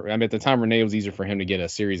recommended. I mean, at the time, Renee, it was easier for him to get a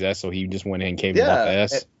Series S, so he just went ahead and came and bought the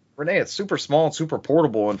S. Renee, it's super small and super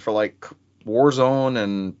portable, and for like Warzone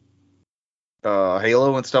and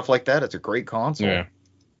Halo and stuff like that, it's a great console. Yeah.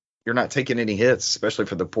 You're not taking any hits, especially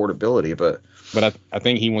for the portability. But I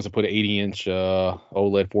think he wants to put an 80-inch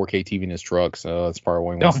OLED 4K TV in his truck, so that's probably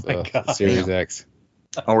why he wants the Series X.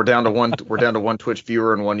 Oh, we're down to one Twitch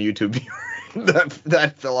viewer and one YouTube viewer.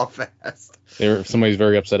 that fell off fast. Somebody's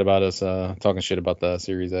very upset about us talking shit about the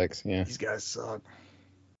Series X. Yeah. These guys suck.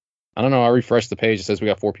 I don't know. I refreshed the page. It says we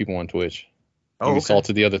got 4 people on Twitch. Oh, we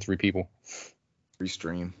salted the other 3 people.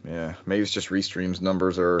 Restream. Yeah. Maybe it's just Restream's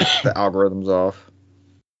numbers or the algorithm's off.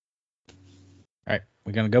 All right.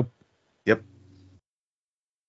 We going to go? Yep.